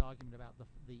about this argument about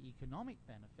the economic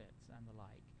benefits and the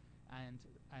like,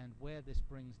 and where this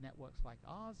brings networks like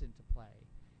ours into play,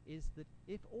 is that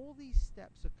if all these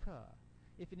steps occur,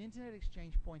 if an internet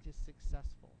exchange point is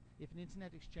successful, if an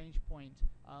internet exchange point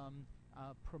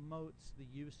promotes the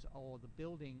use or the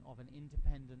building of an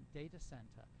independent data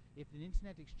center, if an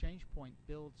internet exchange point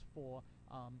builds for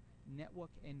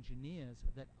network engineers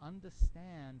that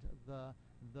understand the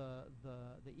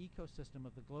ecosystem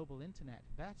of the global internet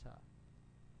better,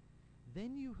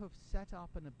 then you have set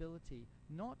up an ability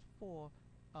not for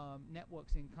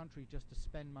networks in country just to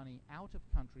spend money out of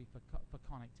country for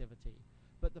connectivity,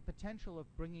 but the potential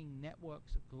of bringing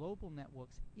networks, global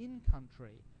networks, in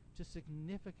country to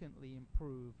significantly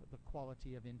improve the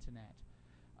quality of internet.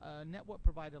 A network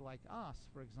provider like us,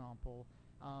 for example,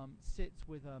 sits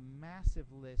with a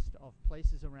massive list of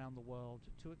places around the world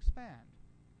to expand.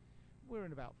 We're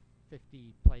in about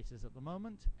 50 places at the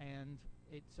moment, and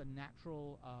it's a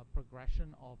natural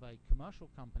progression of a commercial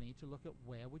company to look at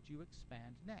where would you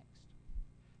expand next.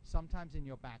 Sometimes in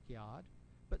your backyard,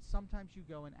 but sometimes you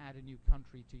go and add a new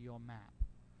country to your map.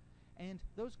 And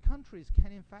those countries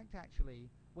can in fact actually,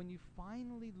 when you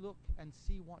finally look and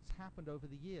see what's happened over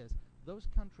the years, those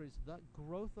countries, the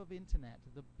growth of internet,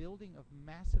 the building of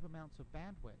massive amounts of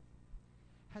bandwidth,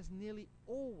 has nearly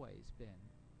always been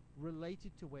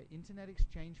related to where internet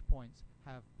exchange points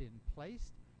have been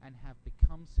placed and have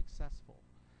become successful.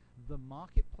 The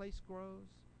marketplace grows,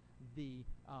 the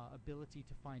ability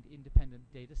to find independent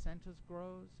data centers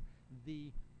grows,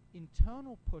 the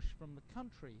internal push from the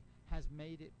country has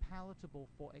made it palatable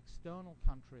for external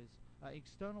countries,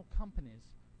 external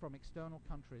companies from external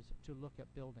countries to look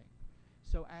at building.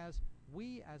 So as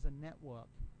we as a network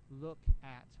look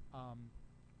at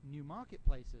new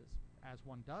marketplaces, as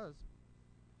one does,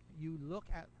 you look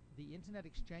at the internet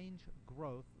exchange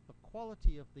growth,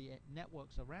 quality of the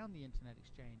networks around the Internet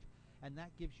Exchange, and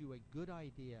that gives you a good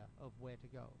idea of where to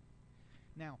go.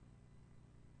 Now,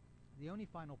 the only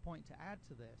final point to add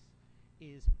to this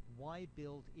is why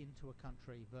build into a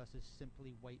country versus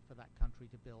simply wait for that country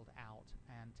to build out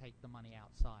and take the money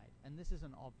outside? And this is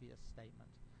an obvious statement.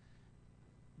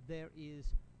 There is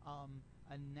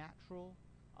a natural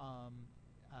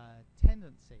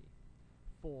tendency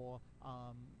for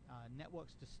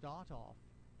networks to start off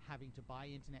having to buy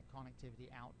internet connectivity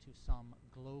out to some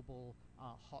global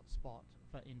hotspot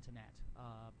for internet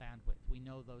bandwidth. We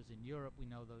know those in Europe, we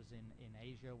know those in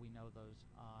Asia, we know those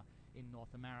in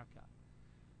North America.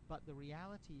 But the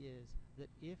reality is that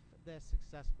if they're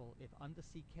successful, if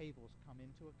undersea cables come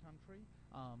into a country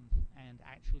and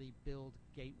actually build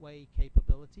gateway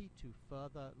capability to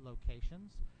further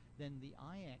locations, then the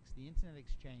IX, the Internet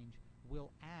Exchange,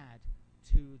 will add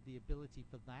to the ability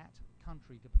for that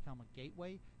country to become a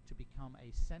gateway, to become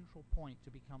a central point,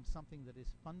 to become something that is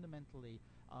fundamentally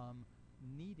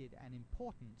needed and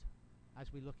important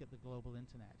as we look at the global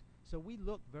internet. So we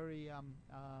look very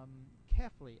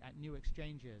carefully at new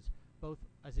exchanges, both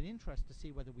as an interest to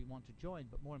see whether we want to join,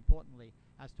 but more importantly,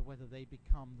 as to whether they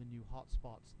become the new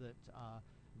hotspots that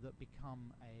that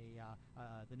become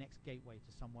the next gateway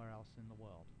to somewhere else in the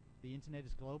world. The internet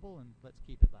is global, and let's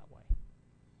keep it that way.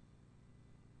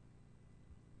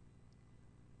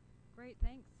 Great,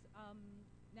 thanks.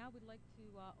 Now we'd like to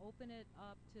open it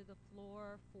up to the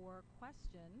floor for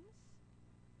questions.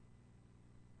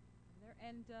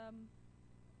 And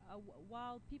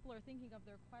while people are thinking of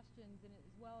their questions, and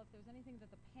as well, if there's anything that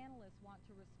the panelists want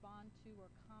to respond to or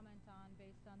comment on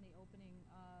based on the opening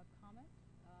comment,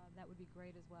 that would be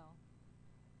great as well.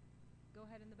 Go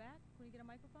ahead in the back. Can we get a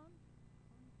microphone?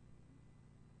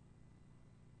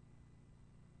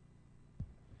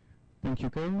 Thank you,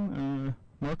 Karen.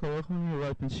 Marco Hoogman,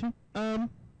 UIPNC.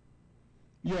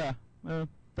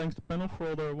 Thanks to the panel for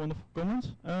all their wonderful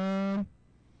comments.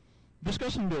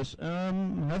 Discussing this,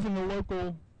 having a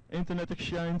local internet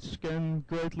exchange can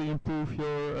greatly improve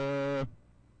your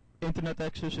internet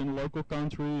access in a local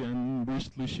country, and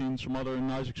recently seen some other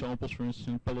nice examples, for instance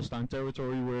in Palestine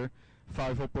territory, where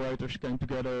 5 operators came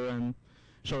together and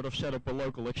sort of set up a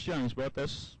local exchange. But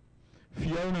as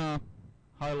Fiona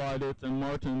highlighted and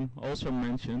Martin also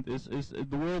mentioned, is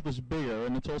the world is bigger,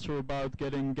 and it's also about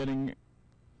getting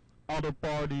other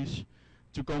parties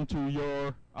to come to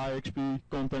your IXP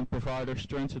content providers,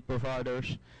 transit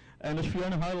providers. And as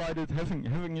Fiona highlighted,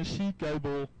 having a sea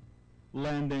cable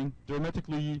landing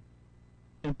dramatically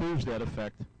improves that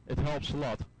effect. It helps a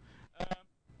lot.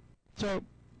 So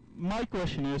my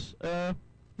question is,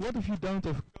 what if you don't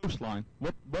have a coastline?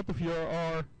 What if you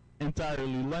are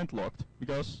entirely landlocked?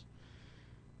 Because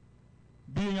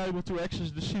being able to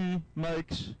access the sea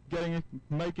makes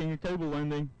making a cable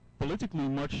landing politically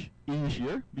much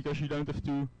easier, because you don't have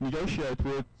to negotiate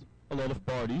with a lot of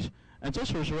parties, and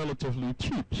it's also relatively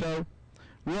cheap. So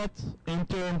what in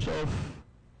terms of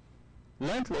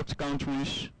landlocked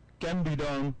countries can be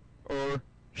done or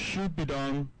should be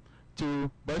done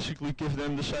to basically give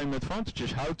them the same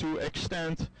advantages? How to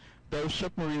extend those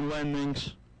submarine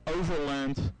landings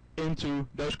overland into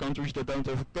those countries that don't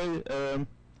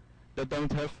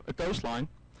have a coastline?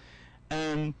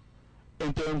 And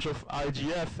in terms of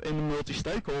IGF in the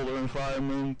multi-stakeholder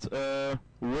environment,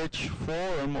 which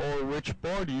forum or which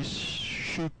parties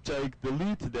should take the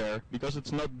lead there? Because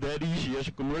it's not that easy as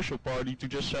a commercial party to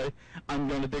just say, I'm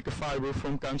going to dig a fiber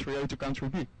from country A to country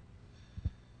B.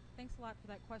 Thanks a lot for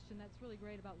that question. That's really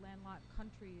great about landlocked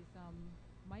countries.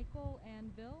 Michael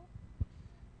and Bill?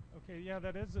 Okay, yeah,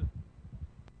 that is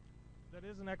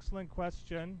an excellent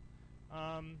question.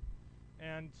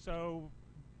 And so,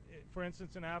 for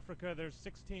instance, in Africa, there's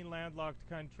 16 landlocked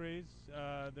countries.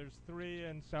 There's 3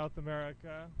 in South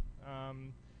America. I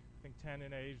think 10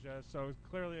 in Asia. So it's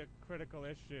clearly a critical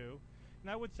issue.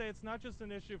 And I would say it's not just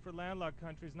an issue for landlocked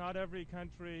countries. Not every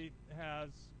country has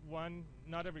one.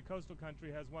 Not every coastal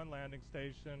country has one landing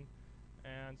station,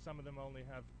 and some of them only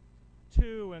have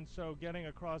 2. And so getting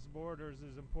across borders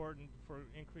is important for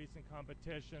increasing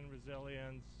competition,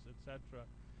 resilience, etc.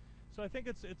 So I think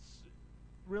it's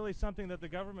really something that the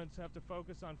governments have to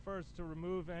focus on first, to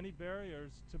remove any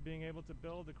barriers to being able to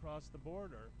build across the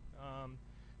border.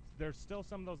 There's still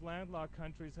some of those landlocked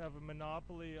countries have a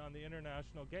monopoly on the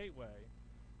international gateway.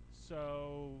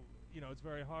 So, it's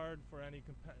very hard for any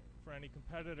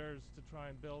competitors to try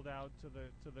and build out to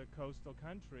the coastal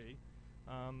country,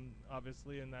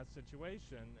 obviously in that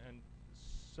situation. And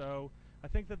so I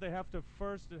think that it has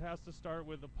to start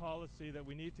with the policy that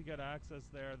we need to get access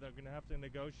there. They're going to have to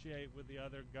negotiate with the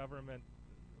other government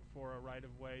for a right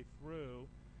of way through.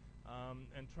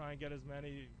 and try and get as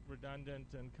many redundant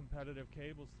and competitive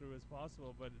cables through as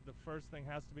possible. But the first thing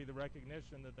has to be the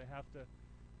recognition that they have to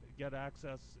get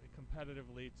access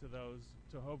competitively to those,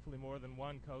 to hopefully more than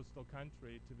one coastal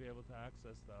country to be able to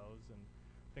access those. And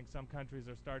I think some countries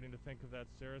are starting to think of that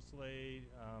seriously.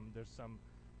 There's some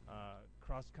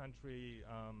cross-country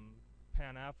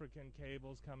Pan-African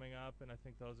cables coming up, and I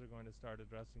think those are going to start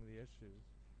addressing the issues.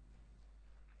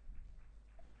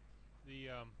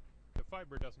 The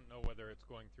fiber doesn't know whether it's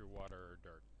going through water or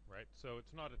dirt, right? So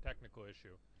it's not a technical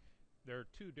issue. There are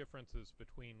two differences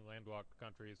between landlocked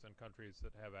countries and countries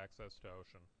that have access to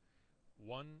ocean.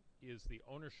 One is the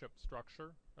ownership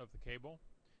structure of the cable,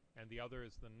 and the other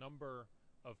is the number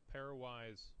of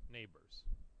pairwise neighbors,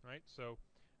 right? So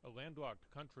a landlocked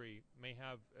country may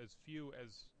have as few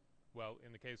as, well,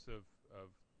 in the case of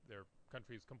their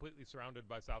countries completely surrounded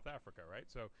by South Africa, right?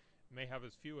 So may have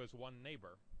as few as one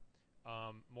neighbor,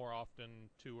 more often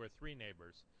 2 or 3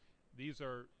 neighbors. These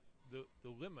are the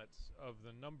limits of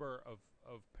the number of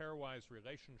pairwise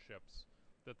relationships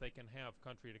that they can have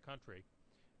country to country.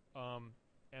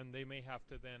 And they may have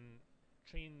to then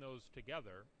chain those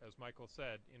together, as Michael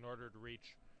said, in order to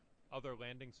reach other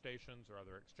landing stations or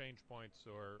other exchange points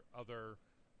or other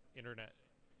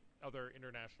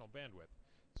international bandwidth.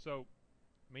 So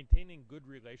maintaining good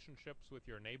relationships with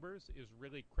your neighbors is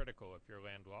really critical if you're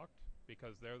landlocked,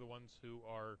 because they're the ones who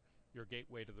are your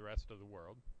gateway to the rest of the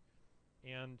world.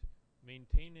 And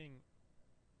maintaining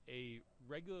a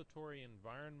regulatory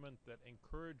environment that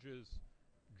encourages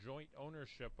joint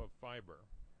ownership of fiber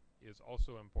is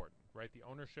also important, right? The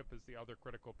ownership is the other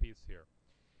critical piece here.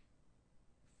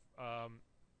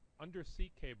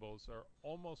 Undersea cables are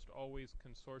almost always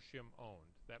consortium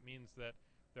owned. That means that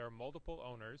there are multiple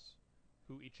owners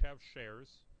who each have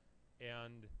shares,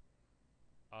 and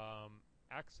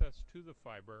access to the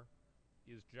fiber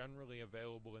is generally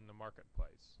available in the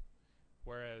marketplace.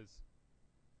 Whereas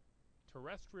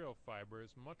terrestrial fiber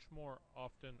is much more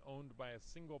often owned by a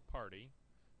single party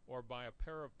or by a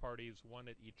pair of parties, one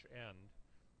at each end,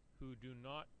 who do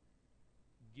not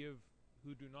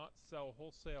sell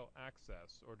wholesale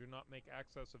access or do not make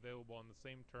access available on the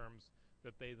same terms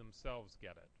that they themselves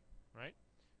get it, right?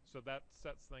 So that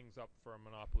sets things up for a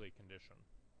monopoly condition.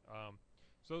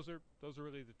 So those are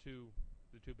really the two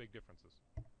big differences.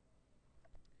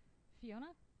 Fiona?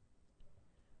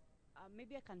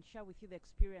 Maybe I can share with you the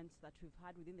experience that we've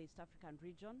had within the East African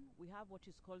region. We have what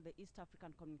is called the East African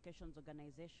Communications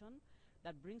Organization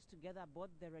that brings together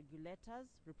both the regulators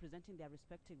representing their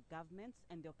respective governments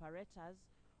and the operators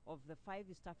of the 5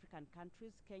 East African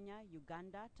countries, Kenya,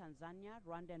 Uganda, Tanzania,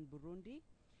 Rwanda, and Burundi.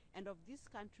 And of these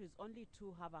countries, only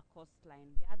 2 have a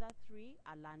coastline. The other 3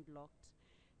 are landlocked.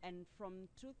 And from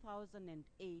 2008,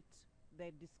 the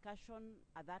discussion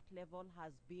at that level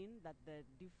has been that the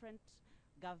different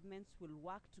governments will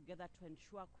work together to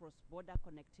ensure cross-border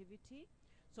connectivity.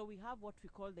 So we have what we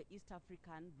call the East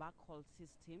African backhaul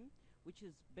system, which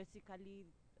is basically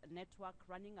a network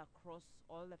running across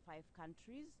all the 5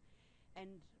 countries. And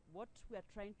what we are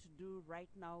trying to do right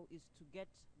now is to get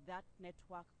that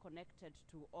network connected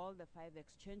to all the 5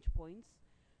 exchange points,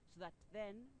 so that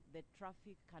then the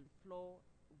traffic can flow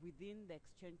within the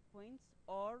exchange points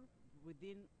or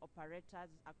within operators,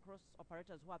 across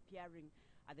operators who are appearing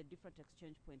at the different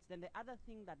exchange points. Then the other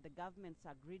thing that the governments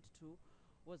agreed to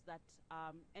was that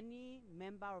any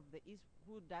member of the East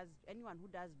anyone who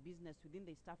does business within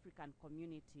the East African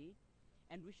community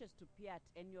and wishes to appear at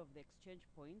any of the exchange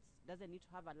points doesn't need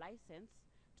to have a license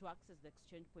to access the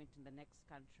exchange point in the next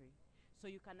country. So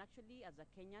you can actually, as a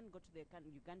Kenyan, go to the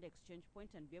Uganda exchange point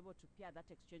and be able to peer that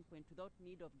exchange point without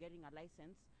need of getting a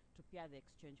license to peer the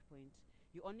exchange point.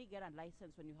 You only get a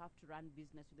license when you have to run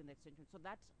business within the exchange point. So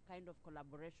that kind of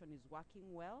collaboration is working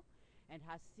well and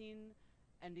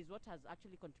is what has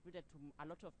actually contributed to a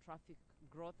lot of traffic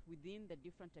growth within the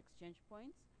different exchange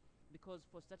points, because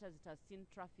for starters it has seen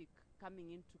traffic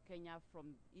coming into Kenya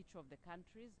from each of the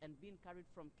countries and being carried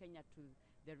from Kenya to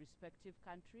their respective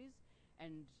countries,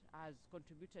 and has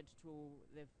contributed to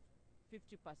the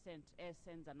 50%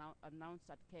 ASNs announced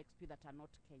at KXP that are not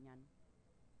Kenyan.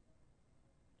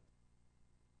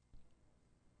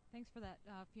 Thanks for that,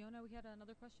 Fiona. We had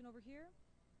another question over here.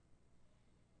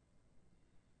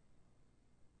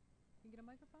 Can you get a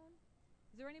microphone?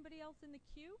 Is there anybody else in the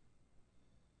queue?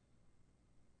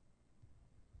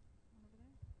 One over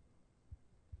there.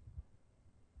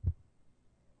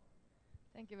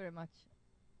 Thank you very much.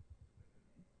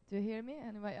 Do you hear me?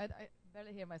 Anyway, I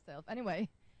barely hear myself. Anyway,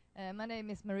 my name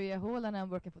is Maria Hall, and I'm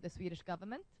working for the Swedish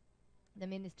government, the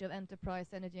Ministry of Enterprise,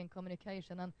 Energy and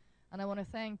Communication. And I want to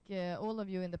thank all of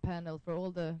you in the panel for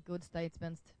all the good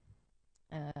statements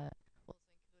also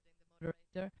including the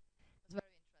moderator. It was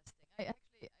very interesting. I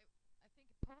think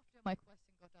part of my question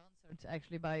got answered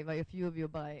actually by a few of you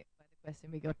by the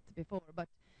question we got before. But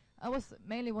I was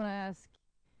mainly want to ask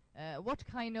what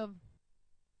kind of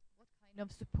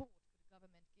support could the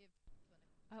government give to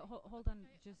an Hold on,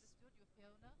 I just understood you,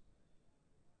 Fiona.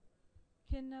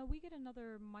 can we get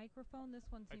another microphone? This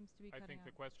one seems to be I cutting think out.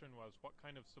 the question was, what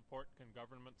kind of support can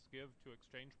governments give to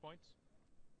exchange points?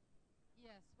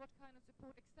 Yes, what kind of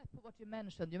support except for what you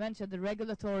mentioned? You mentioned the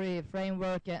regulatory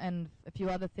framework and a few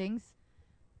other things.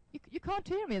 You can't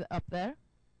hear me up there.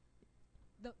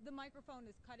 The microphone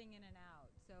is cutting in and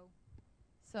out, so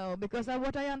So, because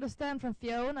what I understand from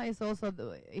Fiona is also,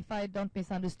 if I don't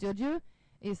misunderstood you,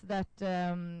 is that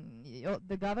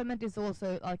the government is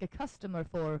also like a customer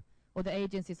for, or the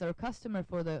agencies are a customer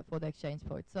for the exchange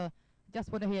point. So,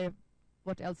 just want to hear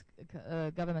what else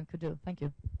government could do. Thank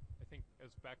you. I think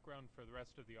as background for the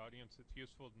rest of the audience, it's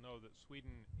useful to know that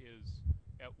Sweden is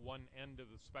at one end of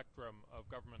the spectrum of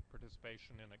government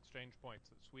participation in exchange points.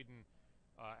 That Sweden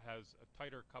has a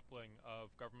tighter coupling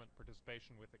of government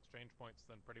participation with exchange points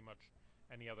than pretty much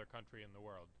any other country in the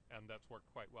world, and that's worked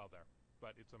quite well there.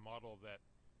 But it's a model that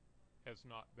has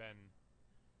not been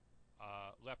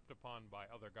leapt upon by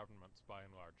other governments by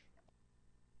and large.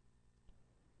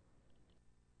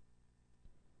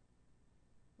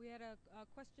 we had a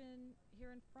question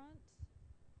here in front.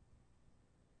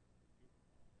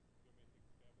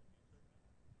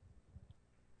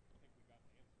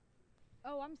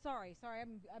 Oh, I'm sorry.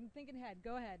 I'm thinking ahead.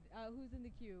 Go ahead. Who's in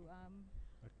the queue?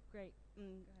 Great. Go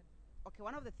ahead. Okay,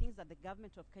 one of the things that the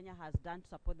government of Kenya has done to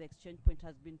support the exchange point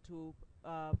has been to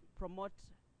promote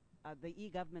the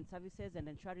e-government services and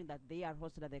ensuring that they are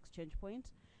hosted at the exchange point.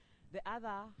 The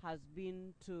other has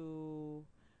been to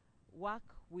work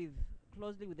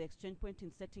closely with the exchange point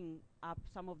in setting up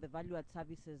some of the value-add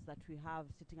services that we have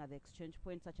sitting at the exchange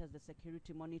point, such as the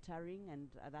security monitoring and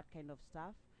that kind of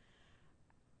stuff.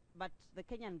 But the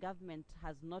Kenyan government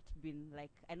has not been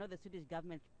like, I know the Swedish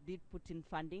government did put in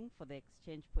funding for the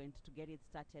exchange point to get it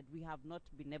started. We have not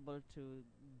been able to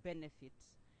benefit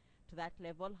to that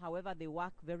level. However, they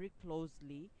work very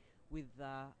closely with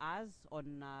us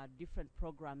on different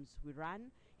programs we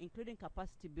run, including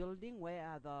capacity building, where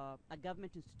a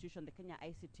government institution, the Kenya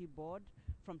ICT board,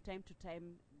 from time to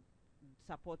time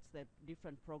supports the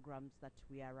different programs that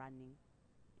we are running.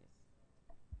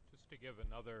 Just to give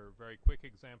another very quick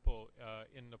example,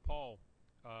 in Nepal,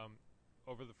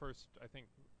 over the first, I think,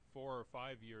 4 or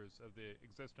 5 years of the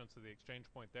existence of the exchange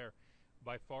point there,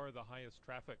 by far the highest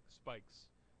traffic spikes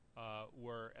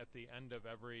were at the end of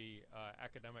every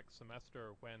academic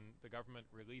semester when the government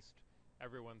released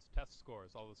everyone's test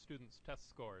scores, all the students' test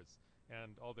scores,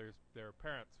 and all their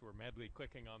parents were madly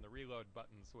clicking on the reload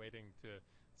buttons waiting to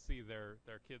see their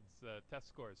kids' test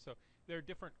scores. So there are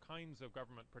different kinds of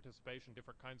government participation,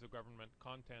 different kinds of government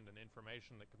content and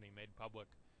information that can be made public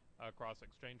across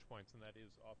exchange points, and that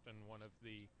is often one of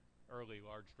the early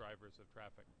large drivers of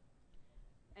traffic.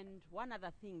 And one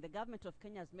other thing, the government of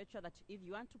Kenya has made sure that if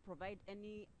you want to provide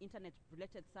any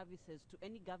internet-related services to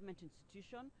any government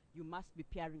institution, you must be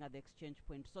peering at the exchange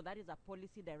point. So that is a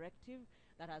policy directive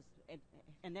that has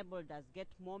enabled us get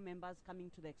more members coming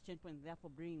to the exchange point,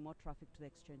 therefore bringing more traffic to the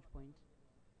exchange point.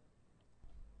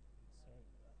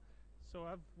 So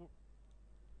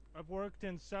I've worked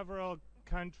in several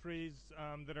countries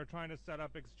that are trying to set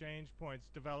up exchange points,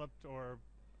 developed or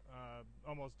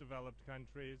almost developed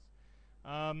countries.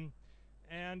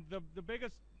 And the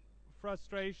biggest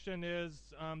frustration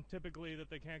is typically that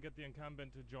they can't get the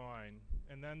incumbent to join.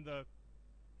 And then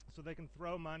so they can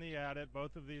throw money at it.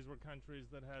 Both of these were countries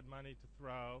that had money to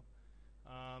throw.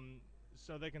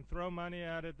 So they can throw money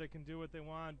at it, they can do what they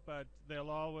want, but they'll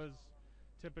always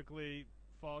typically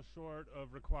fall short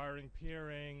of requiring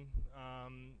peering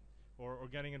or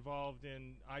getting involved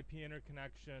in IP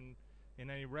interconnection in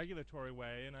any regulatory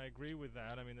way, and I agree with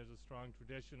that. I mean, there's a strong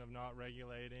tradition of not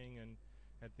regulating, and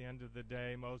at the end of the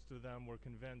day, most of them were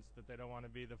convinced that they don't want to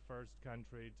be the first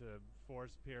country to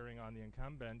force peering on the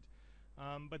incumbent.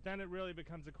 But then it really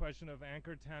becomes a question of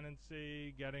anchor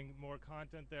tenancy, getting more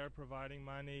content there, providing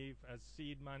money as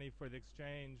seed money for the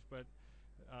exchange, but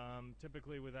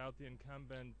typically without the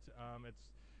incumbent,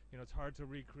 it's hard to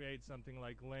recreate something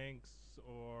like links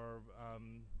or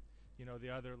the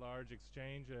other large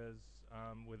exchanges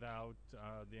without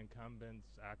the incumbent's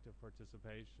active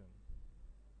participation.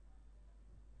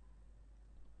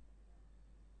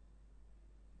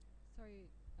 Sorry,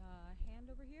 hand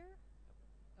over here.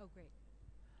 Oh, great.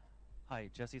 Hi,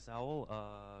 Jesse Sowell,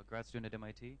 grad student at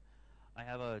MIT. I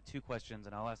have 2 questions,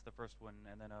 and I'll ask the first one,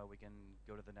 and then we can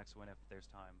go to the next one if there's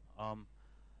time.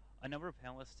 A number of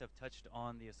panelists have touched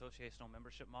on the associational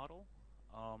membership model,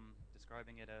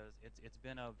 describing it as it's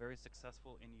been very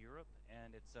successful in Europe,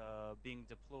 and it's being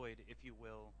deployed, if you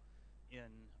will, in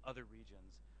other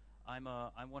regions. I'm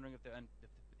wondering if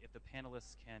the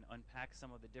panelists can unpack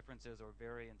some of the differences or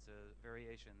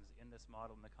variations in this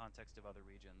model in the context of other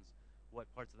regions. What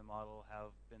parts of the model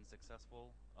have been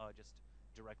successful, just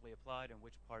directly applied, and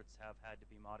which parts have had to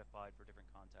be modified for different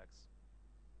contexts.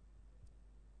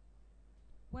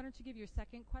 Why don't you give your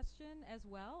second question as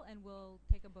well, and we'll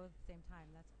take them both at the same time.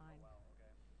 That's fine. Oh,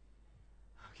 wow.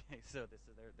 Okay. Okay, so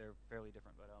they're fairly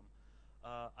different, but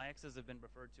IXs have been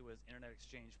referred to as internet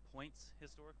exchange points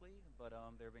historically, but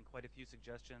there have been quite a few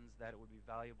suggestions that it would be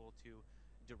valuable to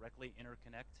directly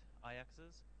interconnect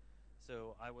IXs.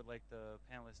 So I would like the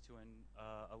panelists to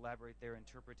elaborate their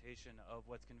interpretation of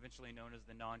what's conventionally known as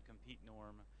the non-compete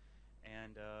norm,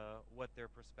 and what their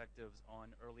perspectives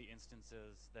on early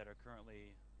instances that are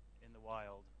currently in the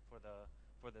wild for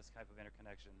this type of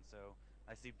interconnection. So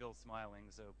I see Bill smiling,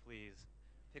 so please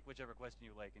pick whichever question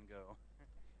you like and go.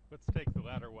 Let's take the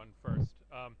latter one first.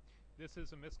 This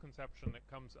is a misconception that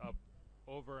comes up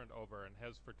over and over and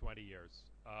has for 20 years.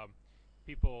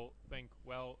 People think,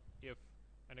 well, if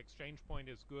an exchange point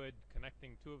is good,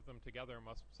 connecting two of them together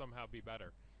must somehow be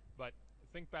better. But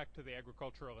think back to the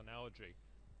agricultural analogy.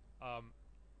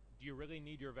 Do you really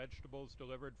need your vegetables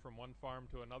delivered from one farm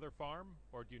to another farm,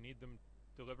 or do you need them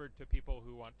delivered to people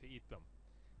who want to eat them?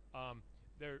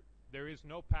 There is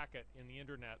no packet in the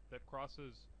internet that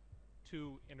crosses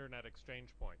two internet exchange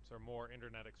points or more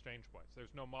internet exchange points.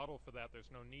 There's no model for that.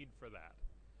 There's no need for that.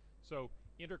 So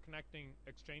interconnecting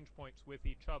exchange points with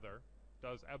each other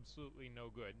does absolutely no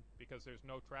good because there's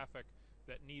no traffic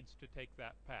that needs to take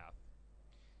that path.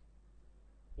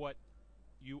 What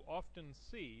you often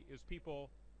see is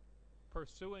people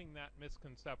pursuing that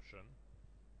misconception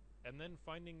and then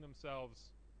finding themselves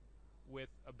with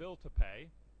a bill to pay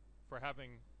for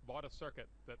having bought a circuit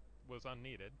that was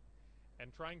unneeded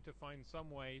and trying to find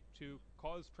some way to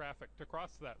cause traffic to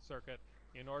cross that circuit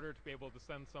in order to be able to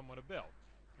send someone a bill.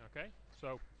 Okay?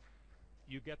 So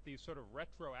you get these sort of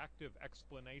retroactive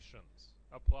explanations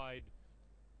applied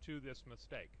to this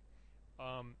mistake.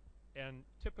 And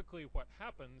typically what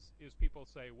happens is people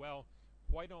say, well,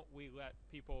 why don't we let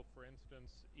people, for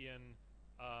instance, in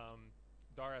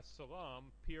Dar es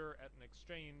Salaam peer at an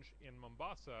exchange in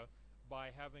Mombasa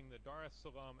by having the Dar es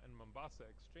Salaam and Mombasa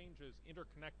exchanges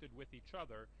interconnected with each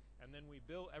other, and then we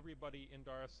bill everybody in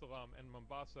Dar es Salaam and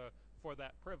Mombasa for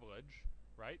that privilege,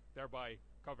 right, thereby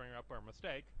covering up our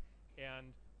mistake,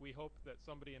 and we hope that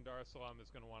somebody in Dar es Salaam is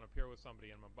going to want to peer with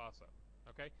somebody in Mombasa.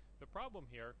 Okay? The problem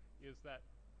here is that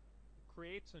it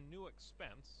creates a new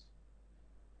expense,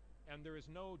 and there is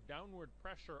no downward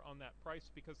pressure on that price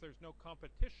because there's no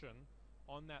competition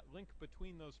on that link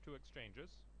between those two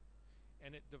exchanges,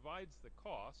 and it divides the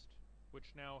cost,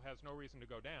 which now has no reason to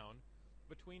go down,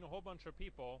 between a whole bunch of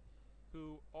people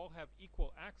who all have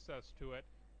equal access to it,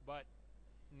 but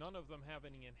none of them have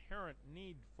any inherent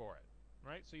need for it,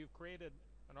 right? So you've created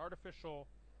an artificial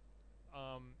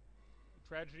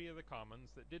tragedy of the commons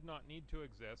that did not need to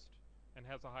exist and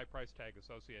has a high price tag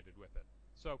associated with it.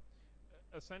 So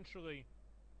essentially,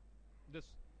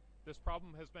 this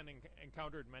problem has been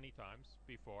encountered many times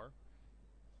before.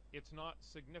 It's not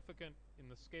significant in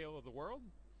the scale of the world,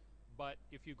 but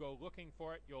if you go looking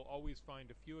for it, you'll always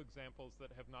find a few examples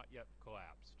that have not yet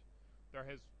collapsed. There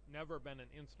has never been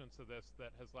an instance of this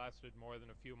that has lasted more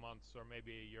than a few months or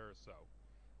maybe a year or so.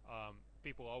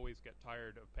 People always get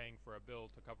tired of paying for a bill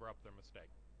to cover up their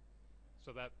mistake.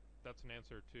 So that's an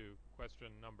answer to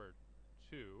question number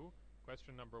 2.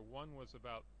 Question number 1 was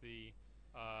about the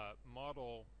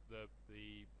model,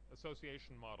 the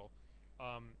association model.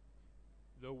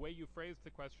 The way you phrased the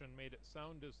question made it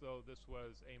sound as though this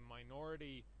was a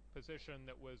minority position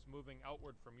that was moving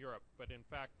outward from Europe, but in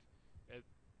fact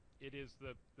it is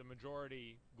the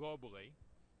majority globally.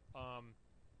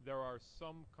 There are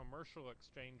some commercial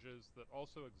exchanges that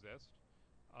also exist.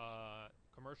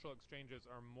 Commercial exchanges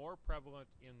are more prevalent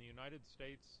in the United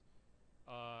States,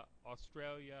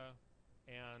 Australia,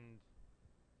 and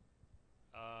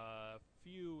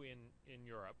few in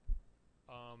Europe.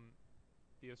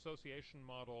 The association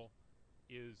model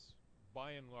is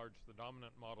by and large the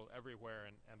dominant model everywhere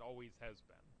and always has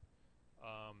been.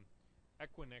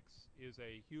 Equinix is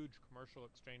a huge commercial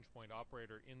exchange point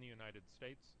operator in the United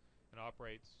States and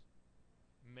operates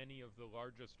many of the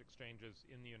largest exchanges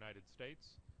in the United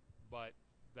States, but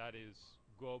that is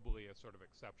globally a sort of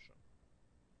exception.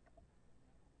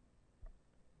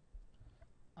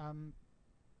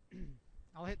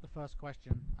 I'll hit the first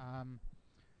question.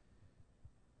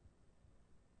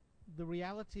 the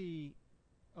reality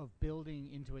of building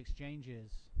into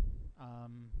exchanges,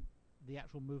 the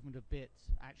actual movement of bits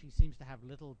actually seems to have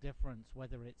little difference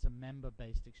whether it's a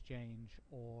member-based exchange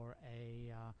or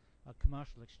a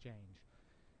commercial exchange,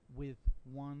 with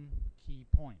one key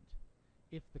point.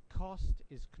 If the cost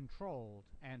is controlled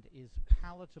and is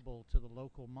palatable to the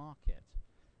local market,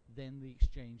 then the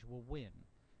exchange will win.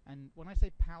 And when I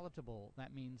say palatable,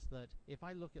 that means that if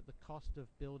I look at the cost of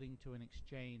building to an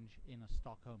exchange in a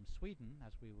Stockholm, Sweden,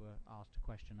 as we were asked a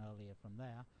question earlier from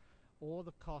there, or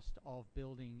the cost of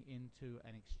building into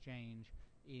an exchange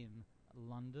in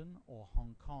London or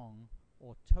Hong Kong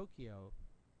or Tokyo,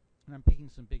 and I'm picking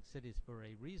some big cities for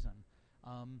a reason,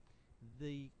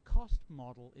 the cost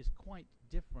model is quite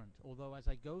different, although as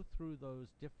I go through those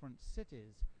different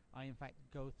cities, I in fact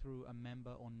go through a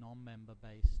member or non-member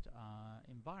based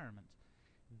environment.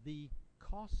 The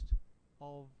cost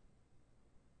of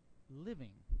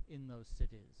living in those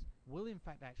cities will in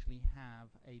fact actually have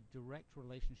a direct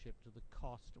relationship to the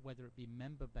cost, whether it be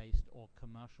member based or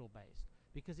commercial based,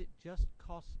 because it just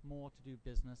costs more to do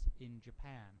business in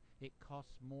Japan. It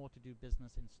costs more to do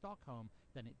business in Stockholm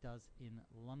than it does in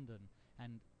London,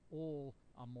 and all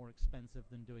are more expensive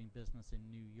than doing business in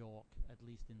New York, at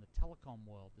least in the telecom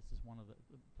world. This is one of the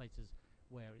places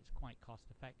where it's quite cost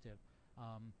effective,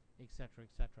 etc.,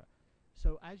 etc.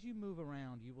 So as you move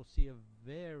around, you will see a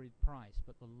varied price,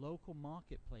 but the local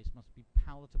marketplace must be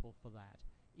palatable for that,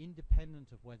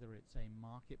 independent of whether it's a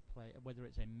marketplace, whether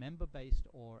it's a member-based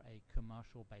or a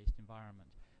commercial-based environment.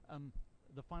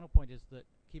 The final point is that,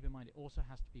 keep in mind, it also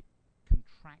has to be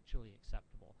contractually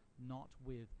acceptable, not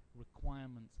with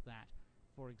requirements that,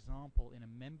 for example, in a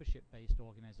membership-based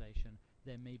organization,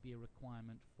 there may be a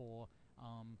requirement for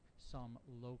some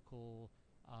local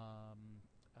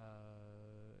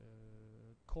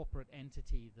corporate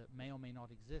entity that may or may not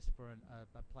exist for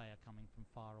a player coming from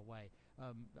far away.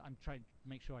 I'm trying to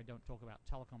make sure I don't talk about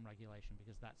telecom regulation,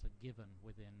 because that's a given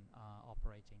within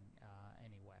operating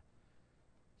anywhere.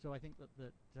 So I think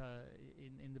that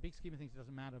in the big scheme of things it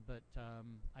doesn't matter, but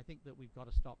I think that we've got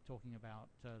to stop talking about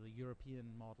the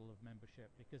European model of membership,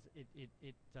 because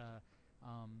it's a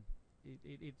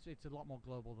lot more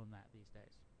global than that these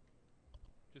days.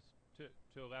 Just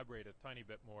to elaborate a tiny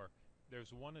bit more,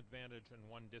 there's one advantage and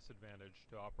one disadvantage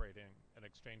to operating an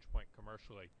exchange point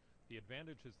commercially. The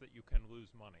advantage is that you can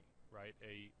lose money, right?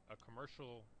 A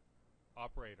commercial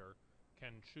operator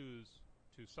can choose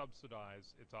to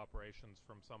subsidize its operations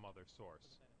from some other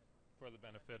source for the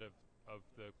benefit of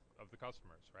the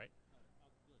customers, right?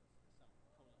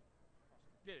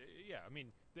 Yeah, I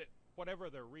mean, whatever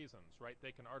their reasons, right?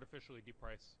 They can artificially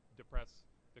depress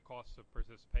the costs of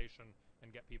participation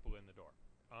and get people in the door.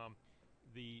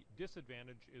 The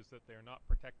disadvantage is that they're not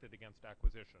protected against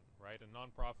acquisition, right? A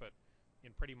nonprofit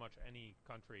in pretty much any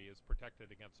country is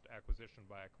protected against acquisition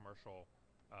by a commercial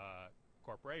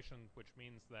corporation, which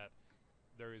means that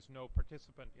there is no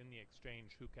participant in the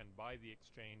exchange who can buy the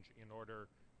exchange in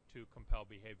order to compel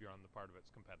behavior on the part of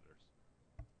its competitors.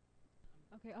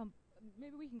 Okay,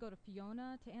 maybe we can go to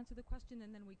Fiona to answer the question,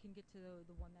 and then we can get to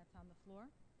the one that's on the floor.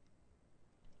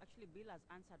 Actually, Bill has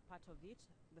answered part of it,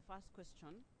 the first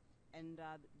question. And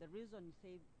the reason you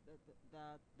say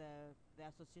the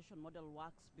association model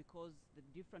works because the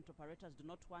different operators do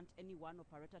not want any one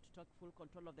operator to take full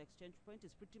control of the exchange point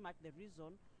is pretty much the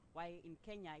reason why in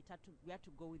Kenya we had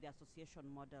to go with the association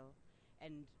model.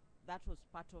 And that was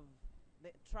part of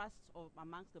the trust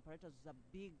amongst the operators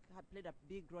played a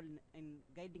big role in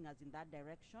guiding us in that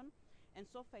direction. And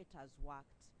so far it has worked,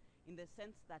 in the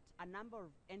sense that a number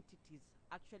of entities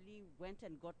actually went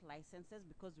and got licenses,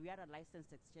 because we are a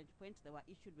licensed exchange point. They were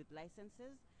issued with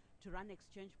licenses to run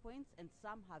exchange points, and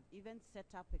some have even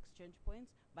set up exchange points,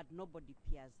 but nobody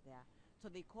peers there. So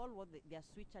they call their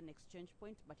switch an exchange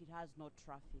point, but it has no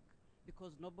traffic,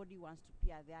 because nobody wants to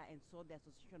peer there, and so the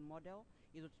association model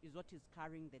is what is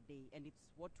carrying the day, and it's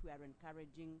what we are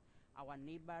encouraging our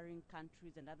neighboring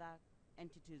countries and other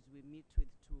entities we meet with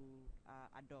to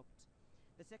adopt.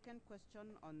 The second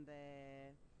question on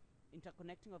the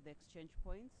interconnecting of the exchange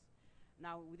points.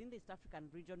 Now, within the East African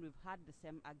region, we've had the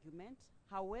same argument.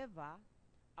 However,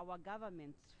 our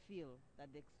governments feel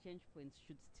that the exchange points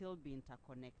should still be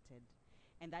interconnected.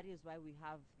 And that is why we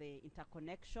have the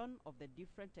interconnection of the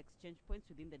different exchange points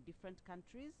within the different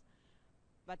countries.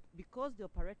 But because the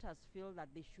operators feel that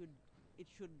it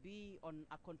should be on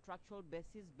a contractual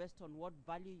basis based on what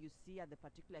value you see at the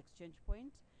particular exchange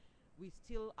point, we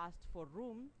still asked for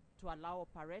room to allow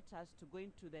operators to go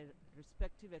into their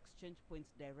respective exchange points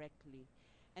directly.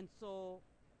 And so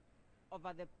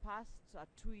over the past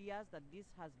 2 years that this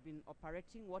has been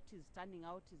operating, what is turning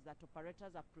out is that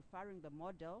operators are preferring the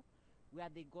model where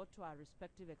they go to our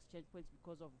respective exchange points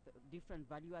because of the different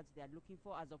value adds they are looking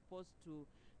for, as opposed to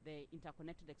the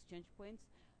interconnected exchange points.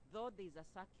 Though there is a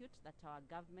circuit that our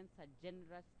governments are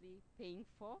generously paying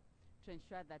for to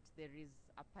ensure that there is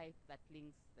a pipe that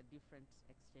links the different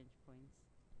exchange points.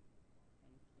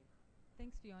 Thank you.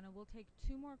 Thanks, Fiona. We'll take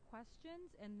 2 more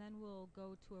questions, and then we'll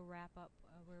go to a wrap-up.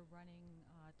 We're running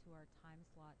to our time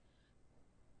slot.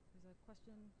 There's a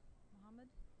question,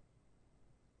 Mohammed?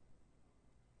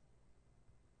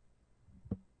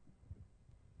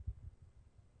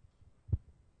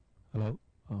 Hello.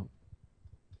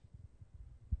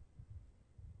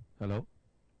 Hello.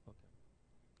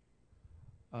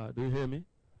 Okay. Do you hear me?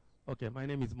 Okay. My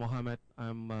name is Mohammed.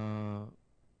 I'm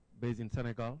based in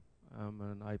Senegal. I'm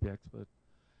an IP expert,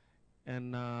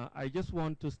 and I just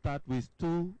want to start with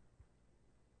 2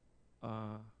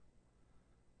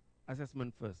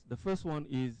 assessments first. The first one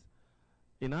is,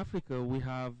 in Africa, we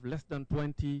have less than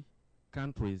 20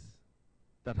 countries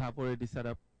that have already set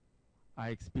up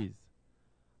IXPs,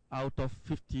 out of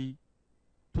 52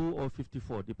 or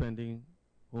 54, depending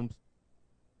whom's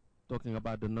talking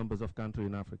about the numbers of countries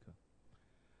in Africa.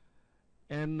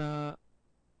 And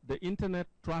the internet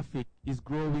traffic is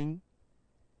growing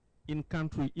in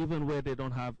country even where they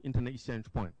don't have internet exchange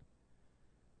point.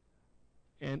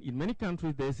 And in many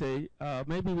countries they say,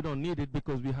 maybe we don't need it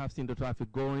because we have seen the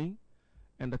traffic growing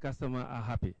and the customers are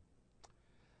happy.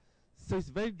 So it's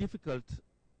very difficult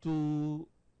to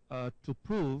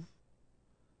prove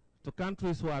to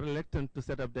countries who are reluctant to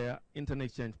set up their internet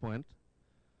exchange point,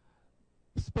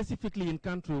 specifically in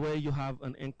country where you have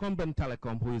an incumbent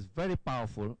telecom who is very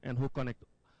powerful and who connect,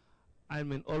 I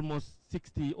mean, almost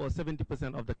 60 or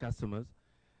 70% of the customers,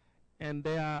 and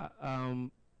they are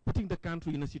putting the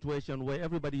country in a situation where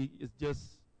everybody is just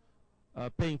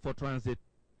paying for transit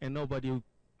and nobody,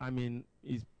 I mean,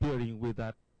 is peering with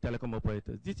that telecom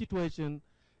operator. This situation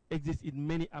exists in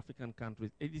many African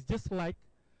countries. It is just like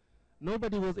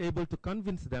nobody was able to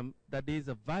convince them that there is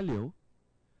a value,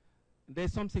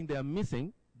 there's something they are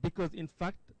missing, because in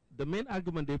fact the main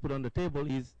argument they put on the table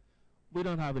is we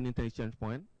don't have an internet exchange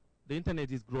point, the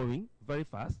internet is growing very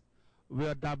fast, we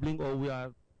are doubling, or we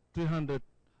are 300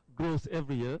 growth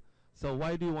every year, so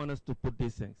why do you want us to put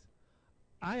these things?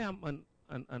 I am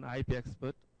an IP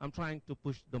expert. I'm trying to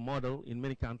push the model in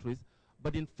many countries,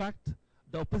 but in fact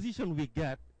the opposition we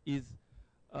get is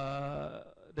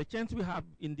the chance we have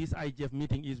in this IGF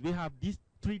meeting is we have these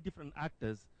 3 different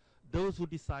actors, those who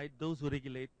decide, those who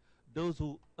regulate, those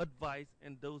who advise,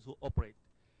 and those who operate.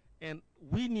 And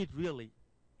we need really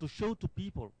to show to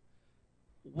people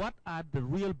what are the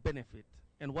real benefits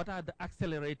and what are the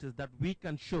accelerators that we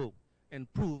can show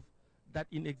and prove that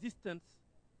in existence,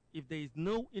 if there is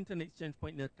no internet exchange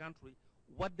point in a country,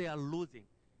 what they are losing.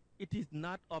 It is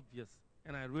not obvious,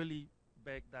 and I really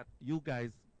beg that you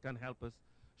guys can help us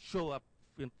show up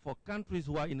for countries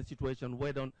who are in a situation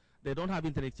where they don't have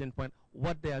internet exchange point,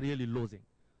 what they are really losing,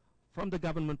 from the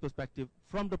government perspective,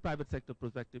 from the private sector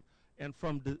perspective, and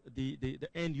from the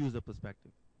end user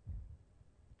perspective.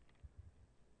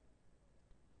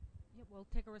 Yeah, we'll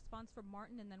take a response from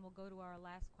Martin, and then we'll go to our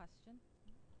last question.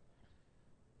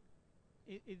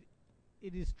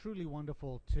 It is truly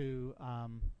wonderful to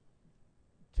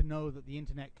know that the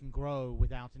internet can grow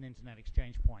without an internet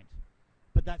exchange point,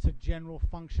 but that's a general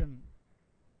function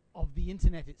of the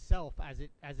internet itself as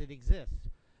it exists.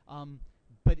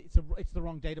 But it's the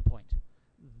wrong data point.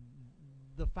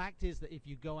 The fact is that if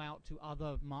you go out to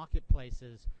other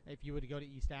marketplaces, if you were to go to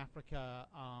East Africa,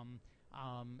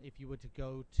 if you were to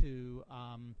go to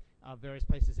various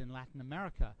places in Latin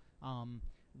America,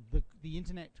 the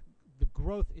internet, the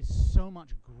growth is so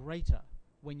much greater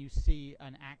when you see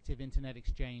an active internet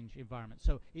exchange environment.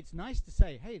 So it's nice to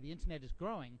say, hey, the internet is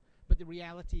growing, but the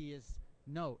reality is,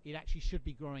 no, it actually should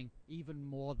be growing even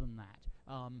more than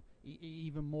that,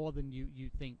 even more than you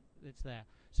think it's there.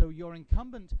 So your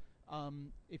incumbent,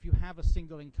 if you have a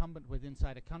single incumbent with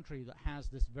inside a country that has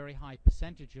this very high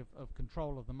percentage of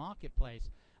control of the marketplace,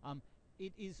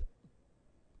 it is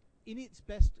in its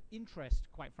best interest,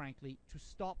 quite frankly, to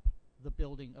stop the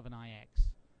building of an IX.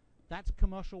 That's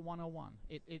commercial 101.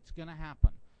 It's going to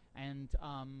happen. And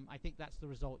I think that's the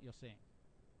result you're seeing.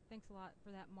 Thanks a lot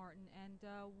for that, Martin. And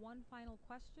one final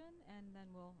question, and then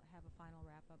we'll have a final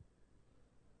wrap-up.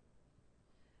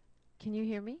 Can you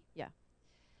hear me? Yeah.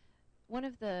 One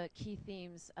of the key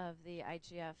themes of the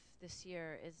IGF this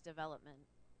year is development.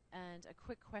 And a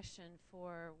quick question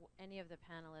for any of the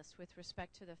panelists with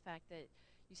respect to the fact that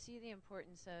you see the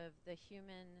importance of the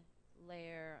human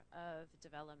layer of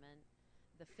development,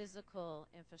 the physical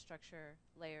infrastructure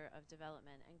layer of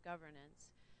development and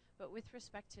governance. But with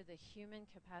respect to the human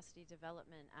capacity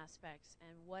development aspects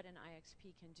and what an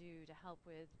IXP can do to help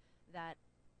with that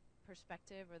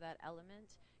perspective or that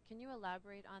element, can you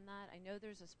elaborate on that? I know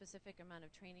there's a specific amount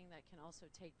of training that can also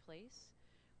take place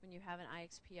when you have an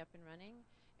IXP up and running.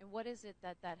 And what is it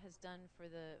that that has done for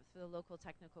the local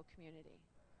technical community?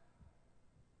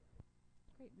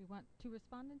 Great. We want two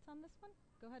respondents on this one.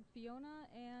 Go ahead, Fiona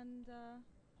and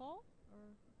Paul,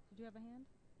 or did you have a hand?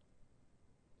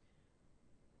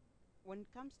 When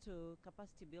it comes to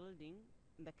capacity building,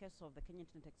 in the case of the Kenya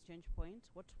Internet Exchange Point,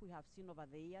 what we have seen over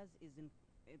the years is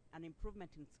an improvement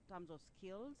in terms of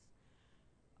skills.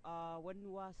 When we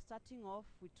were starting off,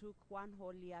 we took one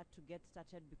whole year to get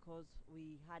started because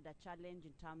we had a challenge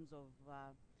in terms of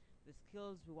the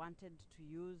skills we wanted to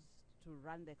use to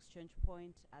run the exchange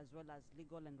point, as well as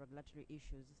legal and regulatory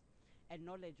issues and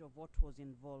knowledge of what was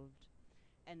involved.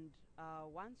 And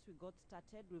once we got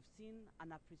started, we've seen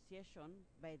an appreciation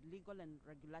by legal and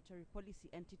regulatory policy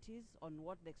entities on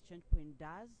what the exchange point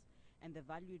does and the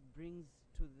value it brings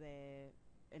to the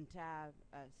entire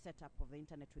setup of the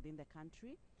internet within the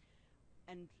country.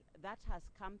 And that has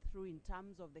come through in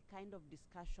terms of the kind of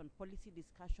discussion, policy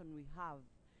discussion we have,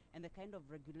 and the kind of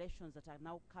regulations that are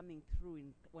now coming through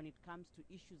when it comes to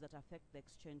issues that affect the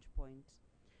exchange point.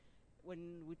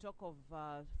 When we talk of,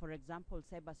 for example,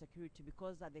 cybersecurity,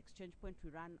 because at the exchange point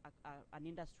we run an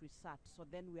industry SAT, so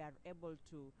then we are able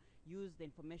to use the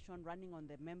information running on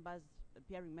the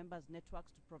peering members networks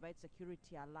to provide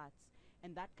security alerts.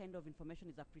 And that kind of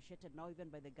information is appreciated now even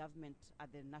by the government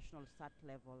at the national SAT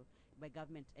level, by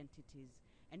government entities.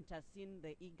 And it has seen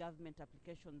the e-government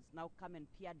applications now come and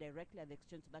peer directly at the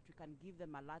exchange so that we can give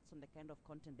them alerts on the kind of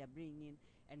content they're bringing in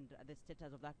and the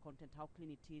status of that content, how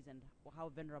clean it is and how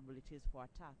vulnerable it is for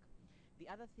attack. The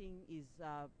other thing is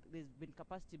there's been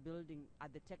capacity building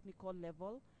at the technical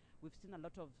level. We've seen a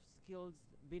lot of skills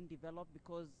being developed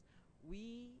because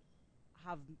we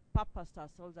have purposed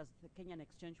ourselves as the Kenyan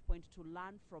Exchange Point to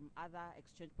learn from other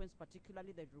exchange points,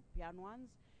 particularly the European ones.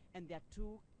 And there are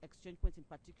two exchange points in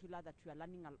particular that we are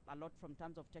learning a lot from in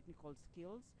terms of technical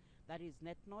skills. That is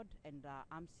NetNode and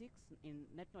AM6,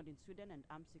 NetNode in Sweden and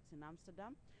AM6 in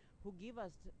Amsterdam, who give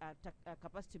us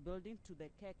capacity building to the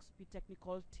KXP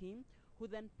technical team, who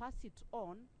then pass it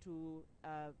on to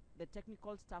the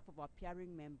technical staff of our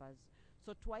peering members.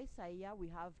 So twice a year we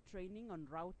have training on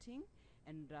routing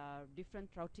and different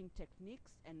routing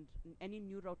techniques and any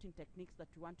new routing techniques that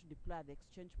we want to deploy at the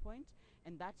exchange point,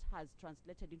 and that has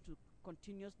translated into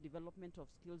continuous development of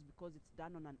skills because it's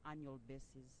done on an annual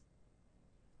basis.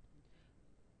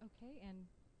 Okay, and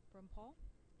from Paul?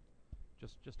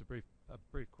 Just a brief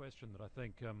question that I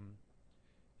think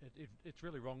it's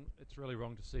really wrong. It's really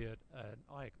wrong to see it an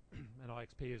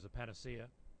IXP as a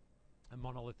panacea, a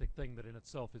monolithic thing that in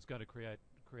itself is going to create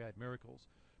miracles.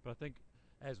 But I think,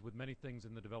 as with many things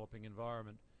in the developing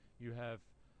environment, you have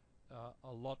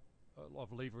a lot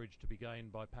of leverage to be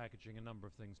gained by packaging a number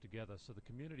of things together. So the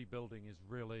community building is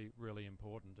really, really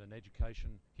important, and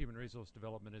education, human resource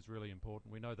development is really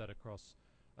important. We know that across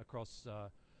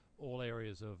all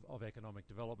areas of economic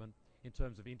development. In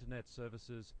terms of internet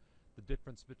services, the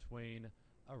difference between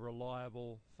a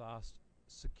reliable, fast,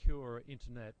 secure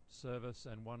internet service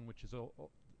and one which is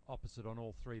opposite on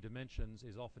all three dimensions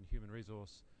is often human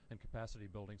resource and capacity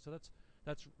building. So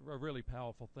that's a really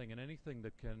powerful thing, and anything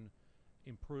that can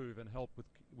improve and help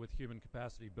with human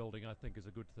capacity building, I think, is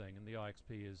a good thing. And the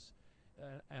IXP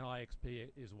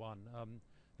is one.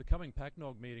 The coming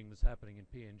PACNOG meeting that's happening in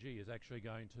PNG is actually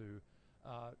going to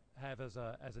have as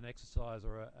an exercise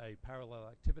or a parallel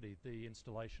activity the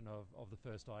installation of the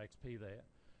first IXP there.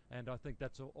 And I think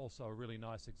that's also a really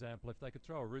nice example. If they could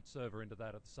throw a root server into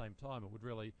that at the same time, it would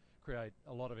really create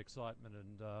a lot of excitement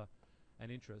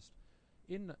and interest.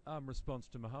 In response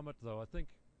to Muhammad, though, I think,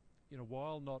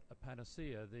 while not a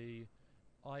panacea, the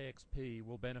IXP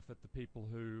will benefit the people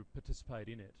who participate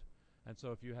in it. And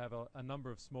so if you have a number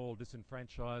of small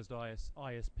disenfranchised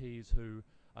ISPs who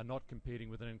are not competing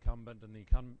with an incumbent, and the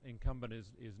incumbent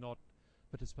is not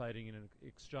participating in an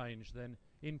exchange, then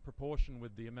in proportion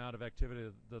with the amount of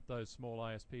activity that those small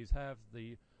ISPs have,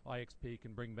 the IXP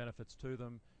can bring benefits to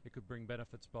them. It could bring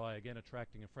benefits by, again,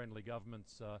 attracting a friendly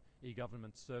government's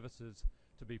e-government services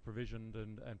to be provisioned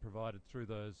and provided through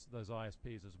those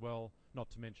ISPs as well, not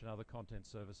to mention other content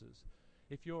services.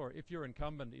 If your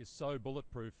incumbent is so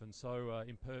bulletproof and so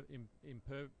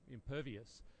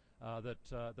impervious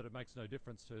that it makes no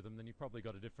difference to them, then you've probably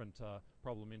got a different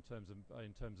problem in terms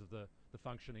of the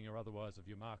functioning or otherwise of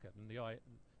your market. And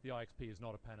the IXP is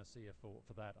not a panacea for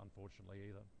that, unfortunately,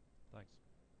 either. Thanks.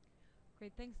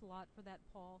 Great, thanks a lot for that,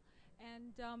 Paul.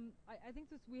 And I think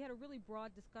we had a really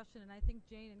broad discussion, and I think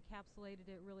Jane encapsulated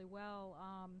it really well.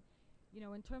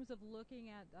 In terms of looking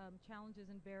at challenges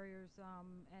and barriers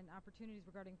and opportunities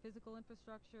regarding physical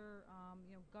infrastructure,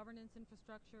 governance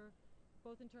infrastructure,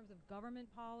 both in terms of government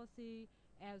policy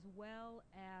as well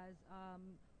as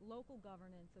local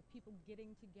governance of people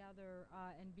getting together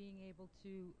and being able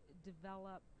to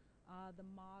develop the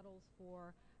models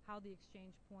for how the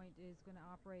exchange point is going to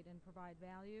operate and provide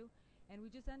value. And we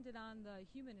just ended on the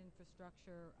human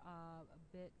infrastructure a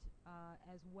bit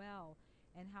as well,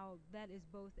 and how that is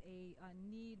both a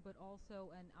need but also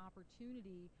an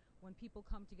opportunity when people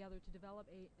come together to develop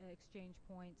exchange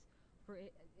points for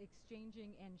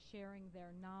exchanging and sharing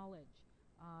their knowledge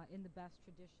in the best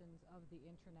traditions of the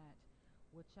internet,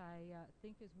 which I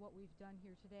think is what we've done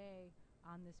here today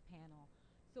on this panel.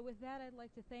 So with that, I'd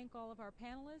like to thank all of our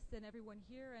panelists and everyone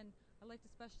here, and I'd like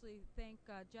to especially thank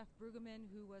Jeff Brueggemann,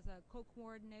 who was a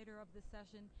co-coordinator of this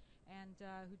session and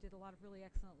who did a lot of really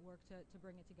excellent work to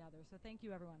bring it together. So thank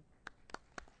you, everyone.